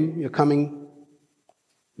with him, you're coming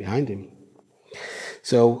behind him.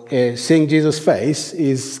 So seeing Jesus' face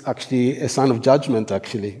is actually a sign of judgment,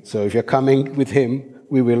 actually. So if you're coming with him,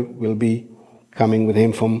 we will be coming with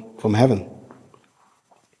him from heaven.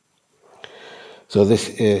 So this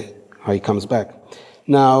is how he comes back.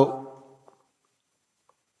 Now,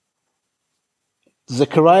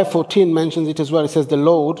 Zechariah 14 mentions it as well. It says, the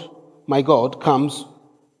Lord, my God, comes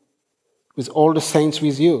with all the saints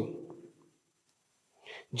with you.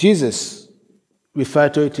 Jesus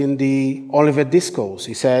referred to it in the Olivet Discourse.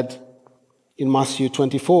 He said in Matthew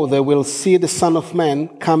 24, they will see the Son of Man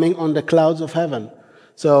coming on the clouds of heaven.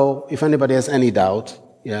 So if anybody has any doubt,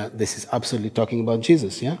 this is absolutely talking about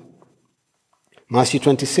Jesus, Matthew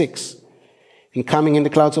 26, in coming in the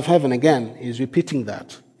clouds of heaven, again, he's repeating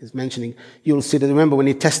that. He's mentioning, you'll see that, remember when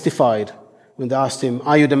he testified, when they asked him,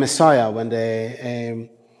 are you the Messiah? When the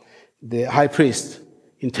high priest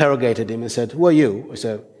interrogated him and said, who are you? He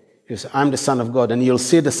said, I'm the Son of God, and you'll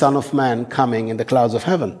see the Son of Man coming in the clouds of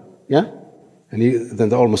heaven. And then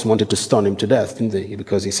they almost wanted to stone him to death, didn't they?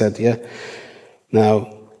 Because he said,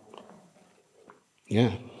 Now,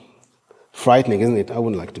 frightening, isn't it? I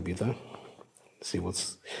wouldn't like to be there.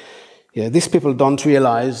 These people don't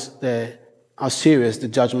realize how serious the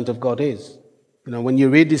judgment of God is. When you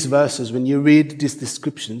read these verses, when you read these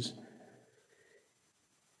descriptions,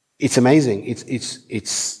 it's amazing.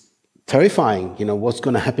 It's terrifying, what's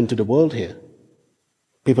going to happen to the world here.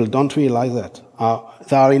 People don't realize that.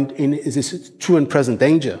 They are in this true and present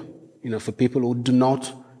danger, for people who do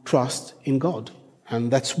not trust in God.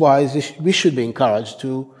 And that's why we should be encouraged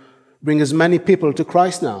to bring as many people to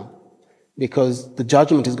Christ now, because the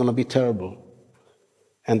judgment is going to be terrible.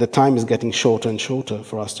 And the time is getting shorter and shorter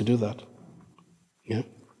for us to do that.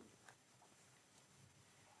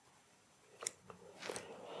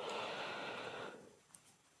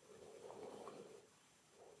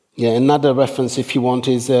 Another reference, if you want,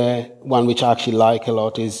 is one which I actually like a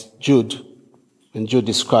lot, is Jude. And Jude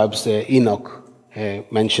describes Enoch,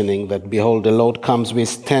 mentioning that, behold, the Lord comes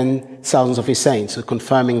with 10,000 of his saints, so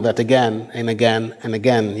confirming that again and again and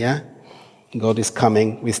again, God is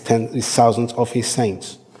coming with thousands of his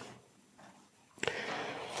saints.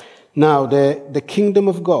 Now, the kingdom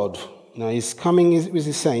of God, now he's coming with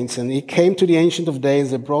his saints, and he came to the Ancient of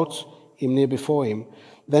Days, they brought him near before him.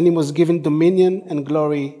 Then he was given dominion and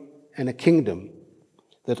glory and a kingdom,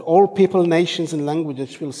 that all people, nations, and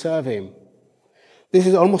languages will serve him. This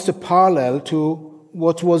is almost a parallel to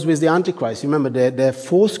what was with the Antichrist. Remember, the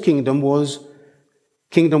fourth kingdom was a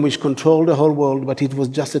kingdom which controlled the whole world, but it was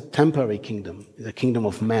just a temporary kingdom, the kingdom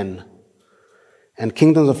of men. And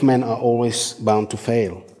kingdoms of men are always bound to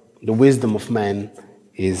fail. The wisdom of man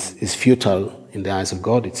is futile in the eyes of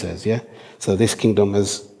God, it says, So this kingdom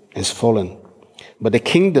has fallen. But the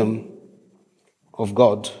kingdom of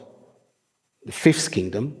God, the fifth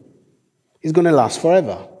kingdom, is going to last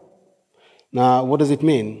forever. Now, what does it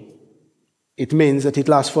mean? It means that it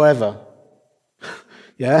lasts forever.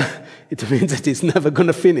 It means that it's never going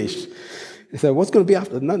to finish. So what's going to be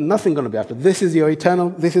after? Nothing going to be after. This is the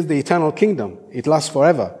eternal kingdom. It lasts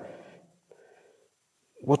forever.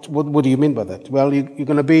 What do you mean by that? Well, you're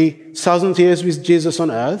going to be 1,000 years with Jesus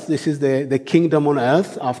on earth. This is the kingdom on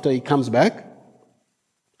earth after he comes back.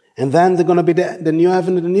 And then there's going to be the new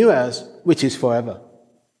heaven and the new earth, which is forever.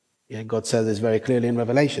 God says this very clearly in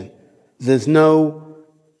Revelation. There's no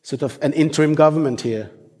sort of an interim government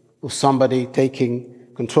here, or somebody taking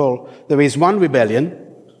control. There is one rebellion,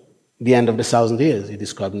 the end of the 1,000 years, he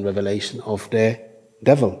described in Revelation, of the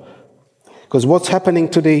devil. Because what's happening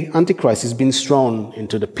to the Antichrist is being thrown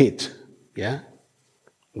into the pit,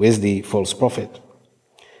 with the false prophet.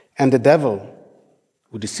 And the devil,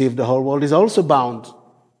 who deceived the whole world, is also bound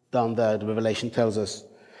down there, the Revelation tells us.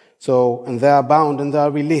 So, and they are bound and they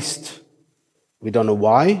are released. We don't know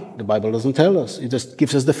why, the Bible doesn't tell us. It just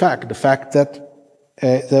gives us the fact that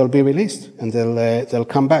they'll be released and they'll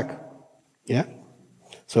come back.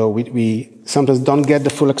 So we sometimes don't get the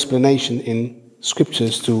full explanation in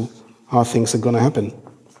scriptures to how things are going to happen.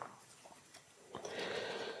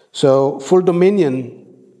 So full dominion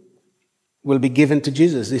will be given to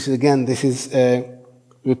Jesus. This is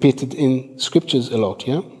repeated in scriptures a lot,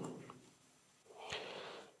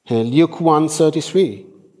 Luke 1:33.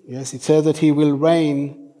 Yes, it says that he will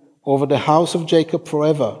reign over the house of Jacob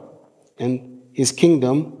forever, and his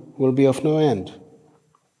kingdom will be of no end.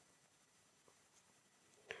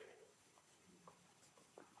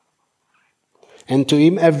 And to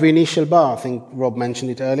him every knee shall bow. I think Rob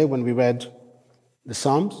mentioned it earlier when we read the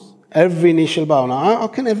Psalms? Every knee shall bow. Now, how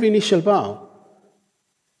can every knee shall bow?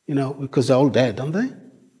 Because they're all dead, aren't they?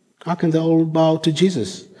 How can they all bow to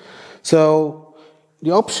Jesus? So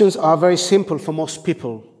the options are very simple for most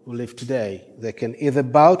people who live today. They can either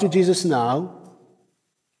bow to Jesus now,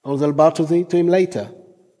 or they'll bow to him later.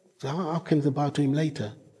 So how can they bow to him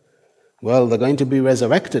later? Well, they're going to be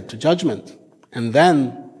resurrected to judgment, and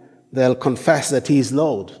then they'll confess that he is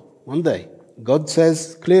Lord one day. God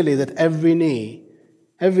says clearly that every knee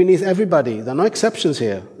is everybody. There are no exceptions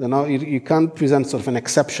here. You can't present sort of an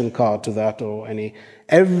exception card to that or any.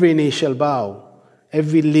 Every knee shall bow.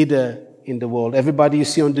 Every leader in the world, everybody you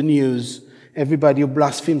see on the news, everybody who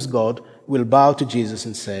blasphemes God will bow to Jesus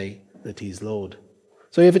and say that he is Lord.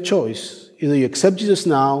 So you have a choice. Either you accept Jesus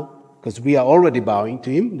now, because we are already bowing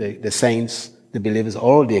to him, the saints, the believers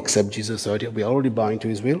already accept Jesus, we are already bowing to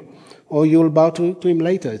his will, or you will bow to him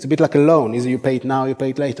later. It's a bit like a loan. Either you pay it now, you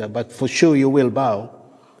pay it later, but for sure you will bow,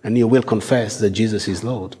 and you will confess that Jesus is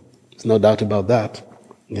Lord. There's no doubt about that.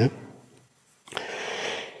 Yeah.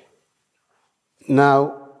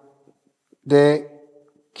 Now, the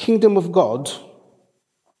kingdom of God,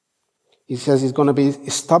 he says he's going to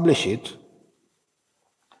establish it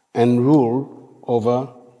and rule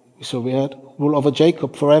over, so we had rule over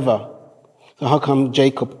Jacob forever. So how come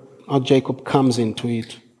Jacob comes into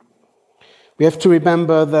it? We have to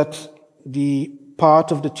remember that the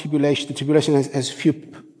part of the tribulation has few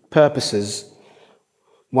purposes.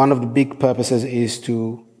 One of the big purposes is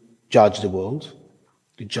to judge the world,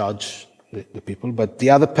 to judge the people, but the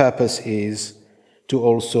other purpose is to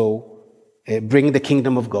also bring the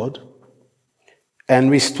kingdom of God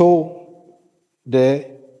and restore the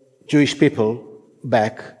Jewish people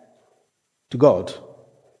back to God.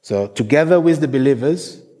 So together with the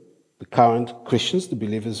believers, the current Christians, the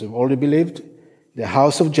believers who have already believed, the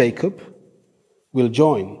house of Jacob will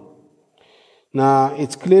join. Now,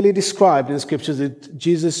 it's clearly described in the scriptures that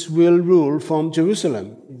Jesus will rule from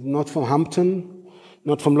Jerusalem, not from Hampton,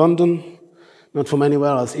 not from London, not from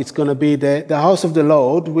anywhere else. It's going to be the house of the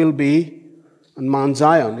Lord will be on Mount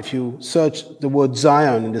Zion. If you search the word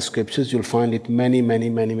Zion in the scriptures, you'll find it many, many,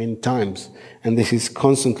 many, many times. And this is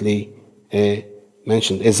constantly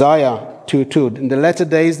mentioned. Isaiah 2:2. In the latter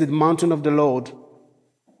days, the mountain of the Lord,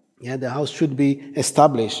 the house should be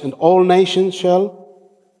established, and all nations shall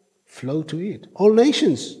flow to it. All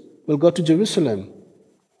nations will go to Jerusalem.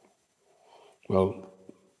 Well,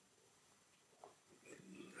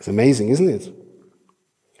 it's amazing, isn't it?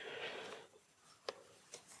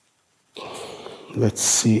 Let's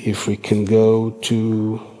see if we can go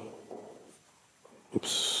to...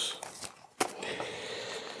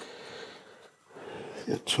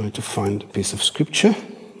 Try to find a piece of scripture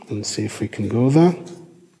and see if we can go there.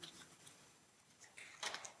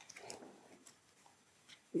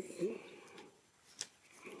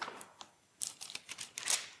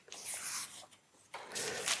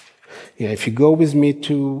 If you go with me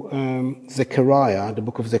to Zechariah, the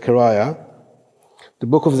book of Zechariah. The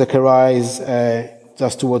book of Zechariah is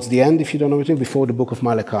just towards the end, if you don't know anything, before the book of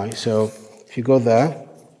Malachi. So if you go there,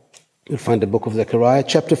 you'll find the book of Zechariah,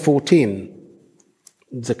 chapter 14.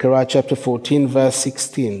 Zechariah chapter 14, verse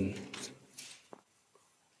 16.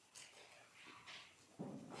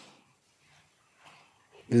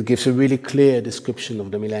 This gives a really clear description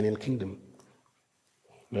of the millennial kingdom.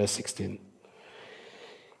 Verse 16.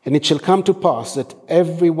 And it shall come to pass that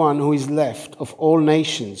everyone who is left of all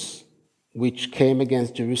nations which came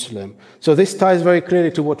against Jerusalem. So this ties very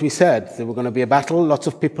clearly to what we said. There were going to be a battle. Lots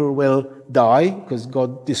of people will die, because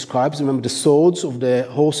God describes, remember, the swords of the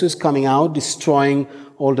horses coming out, destroying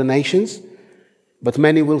all the nations. But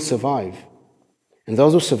many will survive. And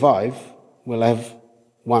those who survive will have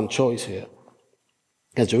one choice here.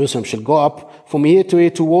 As Jerusalem shall go up from year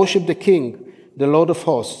to worship the King, the Lord of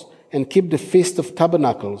hosts, and keep the Feast of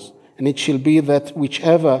Tabernacles. And it shall be that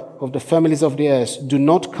whichever of the families of the earth do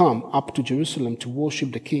not come up to Jerusalem to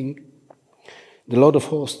worship the King, the Lord of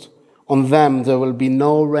hosts, on them there will be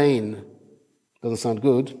no rain. Doesn't sound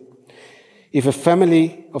good. If a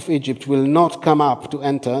family of Egypt will not come up to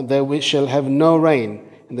enter, they shall have no rain,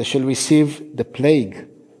 and they shall receive the plague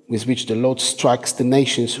with which the Lord strikes the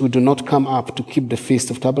nations who do not come up to keep the Feast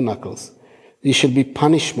of Tabernacles. This shall be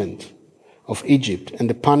punishment of Egypt and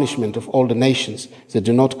the punishment of all the nations that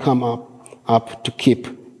do not come up to keep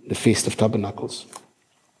the Feast of Tabernacles.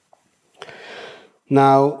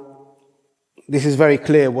 Now, this is very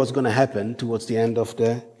clear what's going to happen towards the end of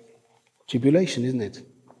the tribulation, isn't it?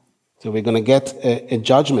 So we're going to get a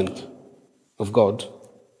judgment of God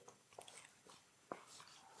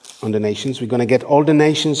on the nations. We're going to get all the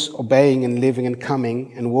nations obeying and living and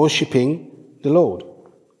coming and worshipping the Lord.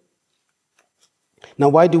 Now,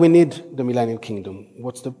 why do we need the millennial kingdom?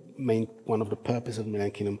 What's the main one of the purposes of the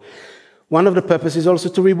millennial kingdom? One of the purposes is also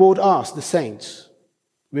to reward us, the saints.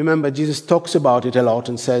 Remember, Jesus talks about it a lot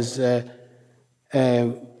and says,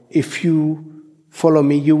 if you follow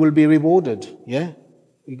me, you will be rewarded. Yeah?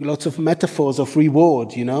 Lots of metaphors of reward,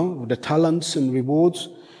 the talents and rewards.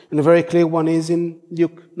 And a very clear one is in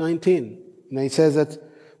Luke 19. And he says that,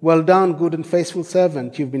 well done, good and faithful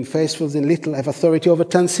servant. You've been faithful in little, have authority over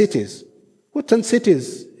 10 cities. What 10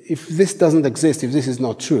 cities? If this doesn't exist, if this is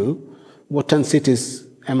not true, what 10 cities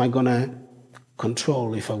am I going to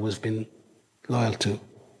control if I was being loyal to?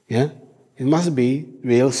 Yeah? It must be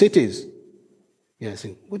real cities. Yes.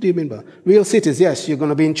 What do you mean by that? Real cities? Yes, you're going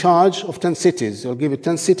to be in charge of 10 cities. I'll give you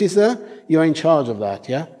 10 cities there. You're in charge of that,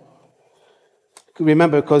 yeah?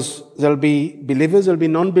 Remember, because there'll be believers, there'll be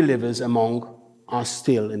non-believers among us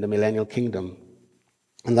still in the millennial kingdom.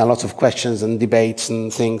 And there are lots of questions and debates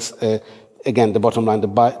and things. Again, the bottom line, the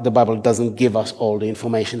Bible doesn't give us all the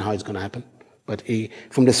information how it's going to happen. But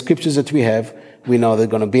from the scriptures that we have, we know there's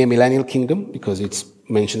going to be a millennial kingdom because it's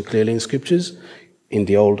mentioned clearly in scriptures, in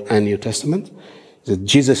the Old and New Testament, that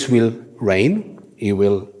Jesus will reign. He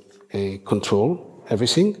will control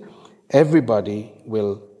everything. Everybody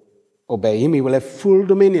will obey him. He will have full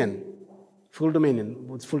dominion. Full dominion.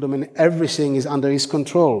 With full dominion, everything is under his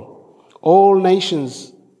control. All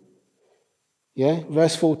nations, yeah,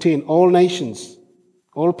 verse 14, all nations,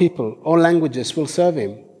 all people, all languages will serve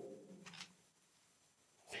him.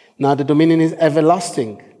 Now the dominion is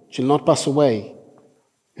everlasting, shall not pass away,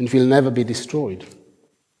 and will never be destroyed.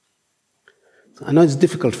 So I know it's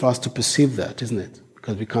difficult for us to perceive that, isn't it?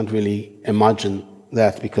 Because we can't really imagine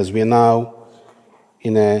that, because we are now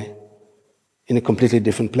in a completely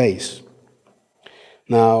different place.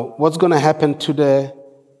 Now, what's going to happen to the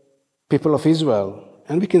people of Israel?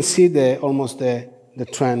 And we can see almost the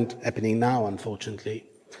trend happening now, unfortunately.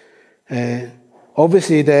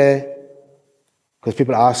 Obviously, because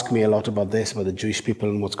people ask me a lot about this, about the Jewish people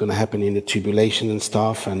and what's going to happen in the tribulation and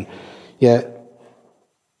stuff. And yeah,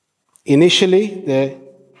 initially, the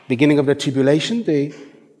beginning of the tribulation, the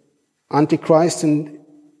Antichrist and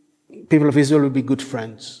people of Israel will be good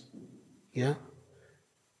friends. Yeah?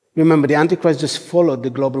 Remember, the Antichrist just followed the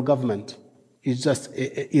global government.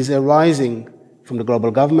 He's arising from the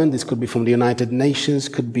global government. This could be from the United Nations,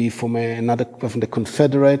 could be from from the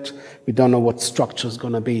Confederate. We don't know what structure is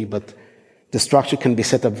going to be, but the structure can be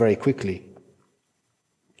set up very quickly.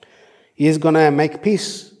 He is going to make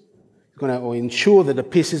peace. He's going to ensure that the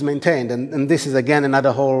peace is maintained. And this is, again,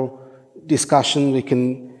 another whole discussion. We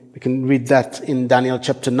can read that in Daniel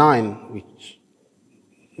chapter 9, which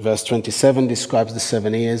verse 27 describes the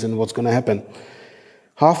 7 years and what's going to happen.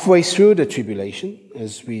 Halfway through the tribulation,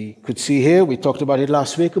 as we could see here, we talked about it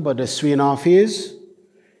last week, about the 3.5 years,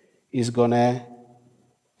 he's going to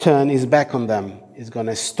turn his back on them. He's going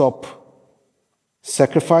to stop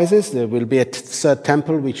sacrifices. There will be a third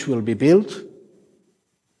temple which will be built.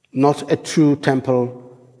 Not a true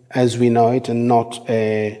temple as we know it, and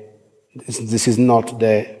this is not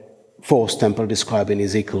the fourth temple described in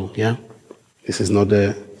Ezekiel, yeah? This is not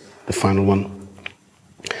the final one.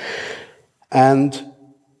 And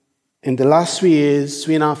in the last 3 years,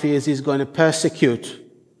 3.5 years, he's going to persecute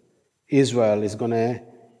Israel. He's going to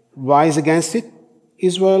rise against it.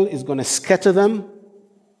 Israel is going to scatter them.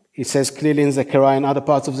 It says clearly in Zechariah and other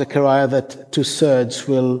parts of Zechariah that 2/3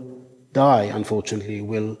 will die, unfortunately,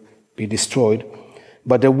 will be destroyed.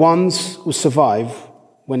 But the ones who survive,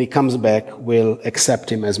 when he comes back, will accept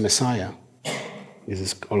him as Messiah. This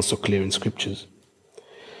is also clear in scriptures.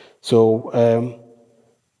 So,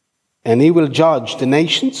 and he will judge the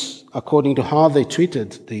nations according to how they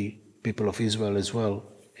treated the people of Israel as well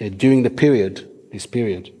during this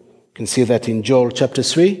period. You can see that in Joel chapter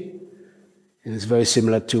 3. And it's very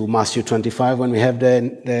similar to Matthew 25 when we have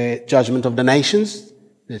the judgment of the nations,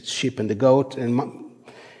 the sheep and the goat. And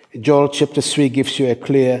Joel chapter 3 gives you a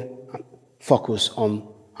clear focus on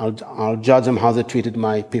I'll judge them how they treated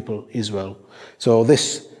my people Israel. So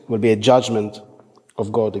this will be a judgment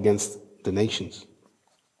of God against the nations.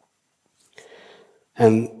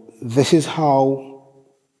 And this is how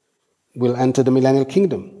we'll enter the millennial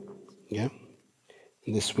kingdom. Yeah?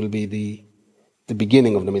 And this will be the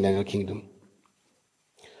beginning of the millennial kingdom.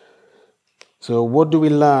 So what do we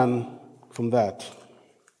learn from that?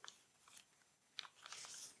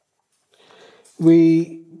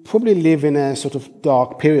 We probably live in a sort of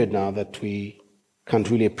dark period now that we can't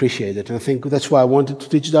really appreciate it. And I think that's why I wanted to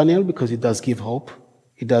teach Daniel, because it does give hope.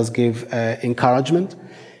 It does give encouragement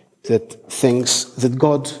that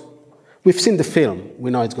God, we've seen the film,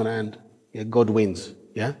 we know it's going to end. Yeah, God wins.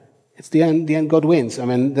 Yeah? It's the end God wins. I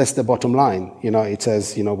mean, that's the bottom line. It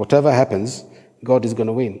says, whatever happens, God is going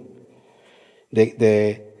to win.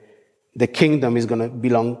 The kingdom is going to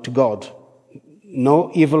belong to God. No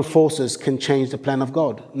evil forces can change the plan of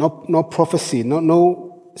God. No prophecy,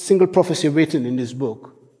 no single prophecy written in this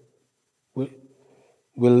book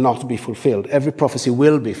will not be fulfilled. Every prophecy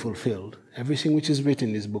will be fulfilled. Everything which is written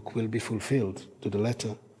in this book will be fulfilled to the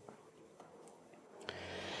letter.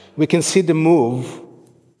 We can see the move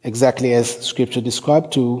exactly as Scripture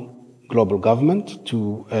described to global government,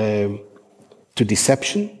 to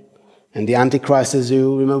deception. And the Antichrist, as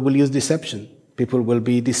you remember, will use deception. People will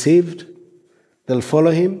be deceived. They'll follow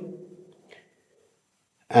him.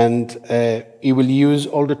 And he will use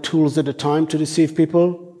all the tools at the time to deceive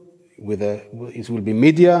people. It will be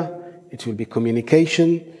media, it will be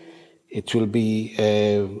communication, it will be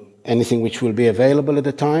anything which will be available at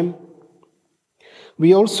the time.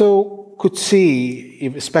 We also could see,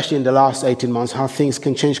 especially in the last 18 months, how things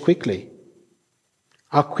can change quickly.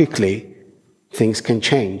 How quickly things can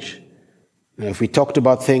change. If we talked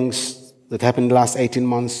about things that happened in the last 18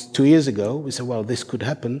 months 2 years ago, we said, well, this could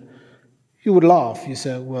happen. You would laugh. You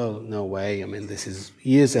say, well, no way. I mean, this is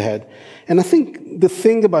years ahead. And I think the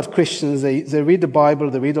thing about Christians, they read the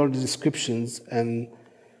Bible, they read all the descriptions, and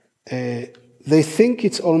they think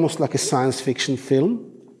it's almost like a science fiction film.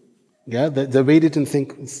 Yeah, they read it and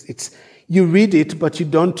think you read it, but you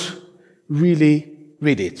don't really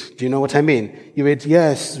read it. Do you know what I mean? You read,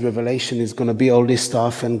 yes, Revelation is going to be all this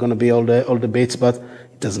stuff and going to be all the bits, but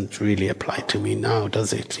it doesn't really apply to me now,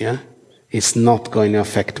 does it? Yeah. It's not going to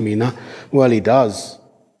affect me now. Well, it does.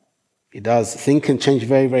 It does. Things can change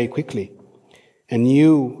very, very quickly. And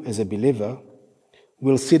you, as a believer,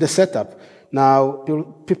 will see the setup. Now,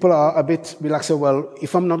 people are a bit relaxed. Well,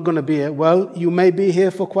 if I'm not going to be here, well, you may be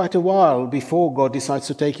here for quite a while before God decides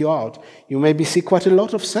to take you out. You maybe see quite a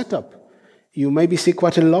lot of setup. You maybe see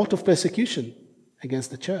quite a lot of persecution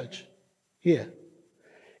against the church here.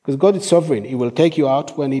 Because God is sovereign. He will take you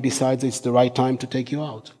out when he decides it's the right time to take you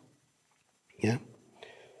out. Yeah.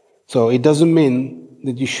 So it doesn't mean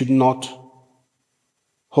that you should not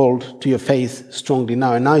hold to your faith strongly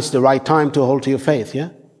now. And now it's the right time to hold to your faith, yeah?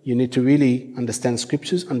 You need to really understand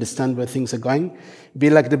scriptures, understand where things are going. Be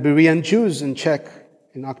like the Berean Jews and check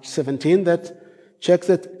in Acts 17 check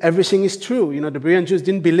that everything is true. The Berean Jews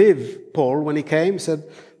didn't believe Paul when he came. He said,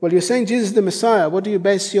 well, you're saying Jesus is the Messiah. What do you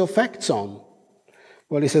base your facts on?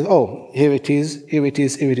 Well, he said, oh, here it is, here it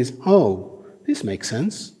is, here it is. Oh, this makes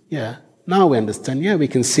sense. Yeah. Now we understand. Yeah, we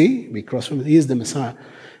can see. We cross from it. He is the Messiah.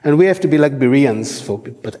 And we have to be like Bereans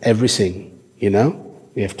but everything,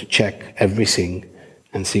 We have to check everything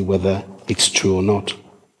and see whether it's true or not.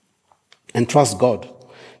 And trust God.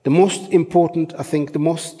 The most important, I think,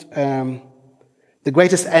 the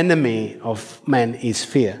greatest enemy of man is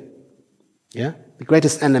fear. Yeah? The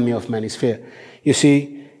greatest enemy of man is fear. You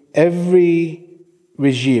see, every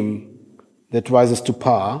regime that rises to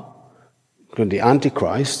power, including the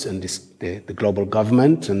Antichrist and the global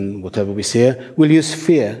government and whatever we see here, will use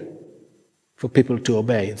fear for people to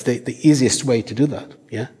obey. It's the easiest way to do that.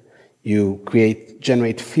 Yeah, you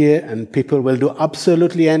generate fear, and people will do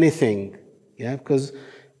absolutely anything. Yeah, because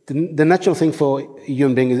the natural thing for a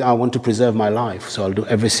human being is, I want to preserve my life, so I'll do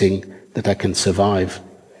everything that I can survive.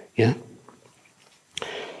 Yeah,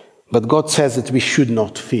 but God says that we should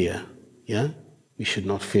not fear. Yeah, we should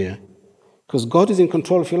not fear. Because God is in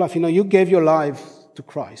control of your life. You gave your life to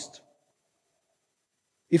Christ.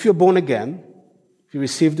 If you're born again, if you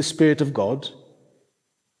receive the Spirit of God,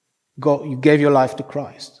 you gave your life to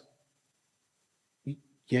Christ.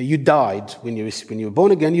 You died when you were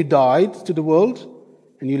born again. You died to the world,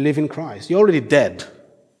 and you live in Christ. You're already dead.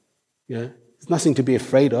 Yeah, there's nothing to be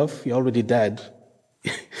afraid of. You're already dead.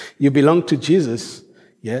 You belong to Jesus.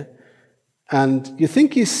 Yeah, and you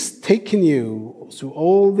think He's taken you through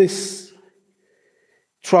all this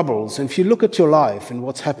troubles, and if you look at your life and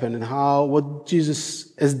what's happened and what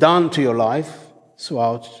Jesus has done to your life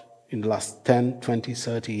throughout in the last 10, 20,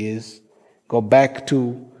 30 years, go back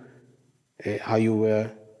to how you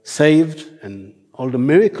were saved and all the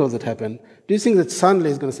miracles that happened, do you think that suddenly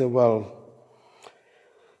He's going to say, well,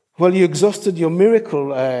 you exhausted your miracle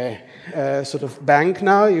sort of bank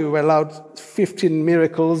now, you were allowed 15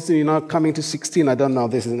 miracles, you're now coming to 16, I don't know,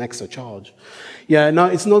 this is an extra charge. Yeah, no,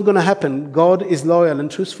 it's not going to happen. God is loyal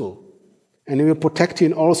and truthful, and He will protect you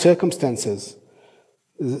in all circumstances.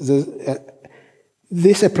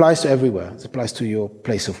 This applies to everywhere. It applies to your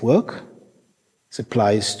place of work. It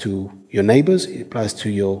applies to your neighbors. It applies to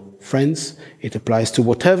your friends. It applies to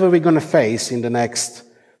whatever we're going to face in the next,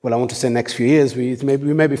 I want to say next few years. We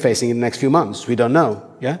may be facing in the next few months. We don't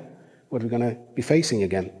know, yeah, what we're going to be facing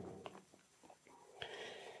again.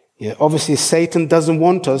 Yeah, obviously, Satan doesn't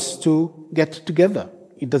want us to get together.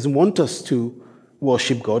 He doesn't want us to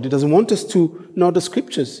worship God. He doesn't want us to know the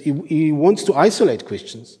scriptures. He wants to isolate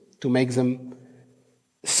Christians, to make them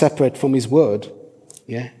separate from his word,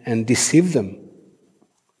 yeah, and deceive them.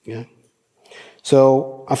 Yeah.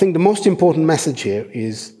 So I think the most important message here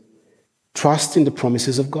is trust in the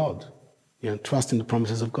promises of God. Yeah, trust in the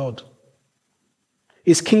promises of God.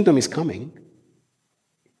 His kingdom is coming.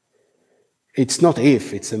 It's not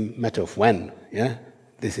if, it's a matter of when. Yeah,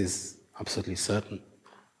 this is absolutely certain.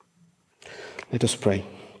 Let us pray.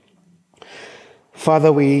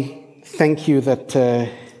 Father, we thank you that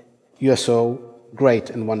you are so great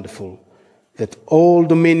and wonderful, that all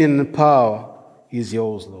dominion and power is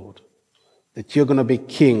yours, Lord, that you're going to be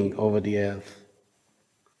king over the earth.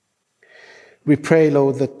 We pray,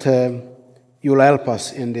 Lord, that you'll help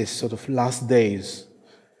us in these sort of last days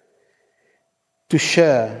to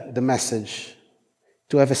share the message,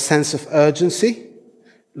 to have a sense of urgency,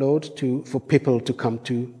 Lord, for people to come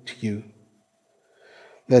to you.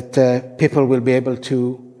 That people will be able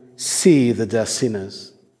to see that they're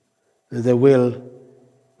sinners, that they will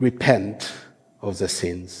repent of their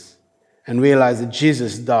sins and realize that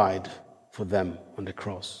Jesus died for them on the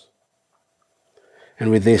cross.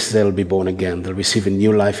 And with this, they'll be born again. They'll receive a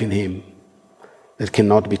new life in him that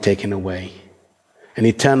cannot be taken away. An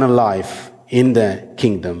eternal life in the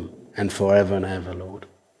kingdom and forever and ever, Lord.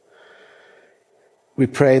 We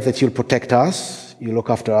pray that you'll protect us, you'll look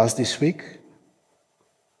after us this week.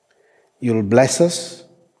 You'll bless us,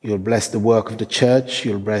 you'll bless the work of the church,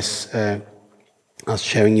 you'll bless us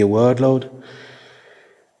sharing your word, Lord.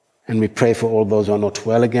 And we pray for all those who are not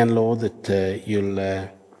well again, Lord, that you'll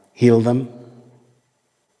heal them.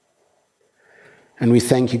 And we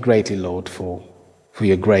thank you greatly, Lord, for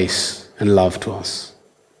your grace and love to us,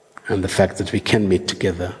 and the fact that we can meet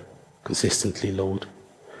together consistently, Lord.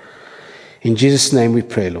 In Jesus' name we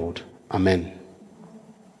pray, Lord. Amen.